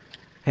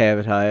have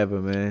it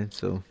however, man.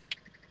 So,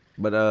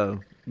 but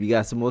you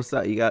got some more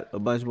stop? You got a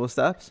bunch more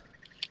stops?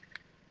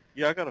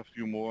 Yeah, I got a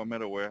few more. I'm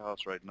at a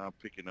warehouse right now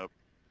picking up,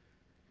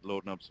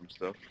 loading up some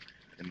stuff,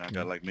 and I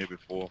got like maybe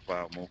 4 or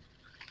 5 more.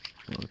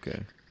 Okay.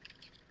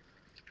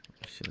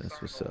 Shit,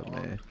 that's what's up,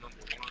 man.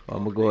 Well,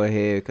 I'm gonna go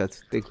ahead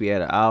because I think we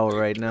at an hour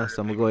right now,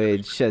 so I'm gonna go ahead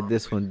and shut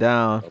this one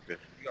down. Okay.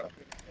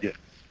 Yeah.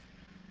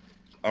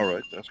 All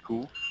right, that's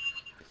cool.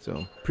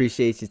 So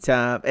appreciate your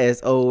time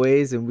as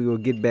always, and we will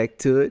get back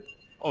to it.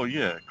 Oh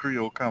yeah,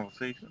 Creole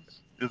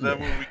conversations. Is that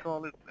Yeah. what we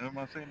call it? Am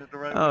I saying it the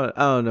right way? I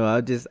don't know.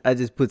 I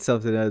just put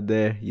something out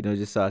there,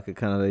 just so I could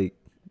kind of like,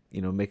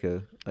 make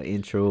a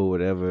intro or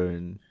whatever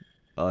and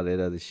all that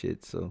other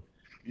shit. So,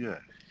 Yeah.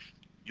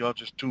 Y'all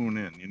just tune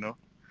in, you know?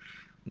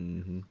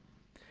 hmm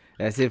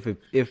that's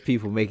if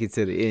people make it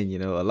to the end.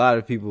 A lot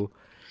of people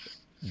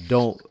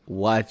don't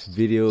watch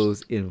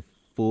videos in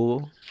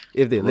full.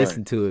 If they Right.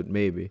 listen to it,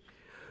 maybe,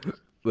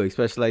 but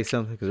especially like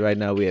something because right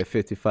now we at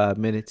 55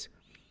 minutes.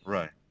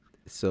 Right.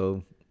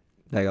 So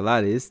like a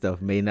lot of this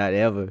stuff may not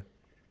ever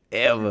See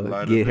the ever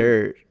light of get day.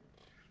 heard.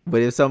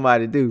 But if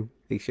somebody do,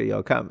 make sure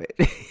y'all comment.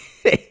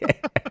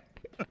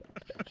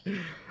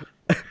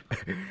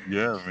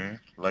 Yeah, man.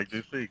 Like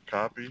they say,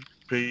 copy,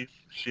 paste,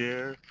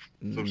 share,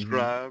 hmm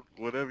subscribe,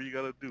 whatever you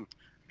gotta do.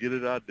 Get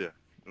it out there.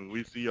 And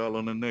we see y'all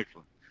on the next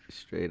one.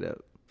 Straight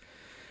up.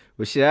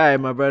 Well, shit. All right,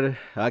 my brother.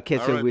 I'll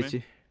catch All up right, with man.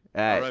 you.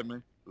 All All right. right,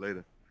 man.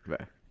 Later.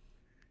 Bye.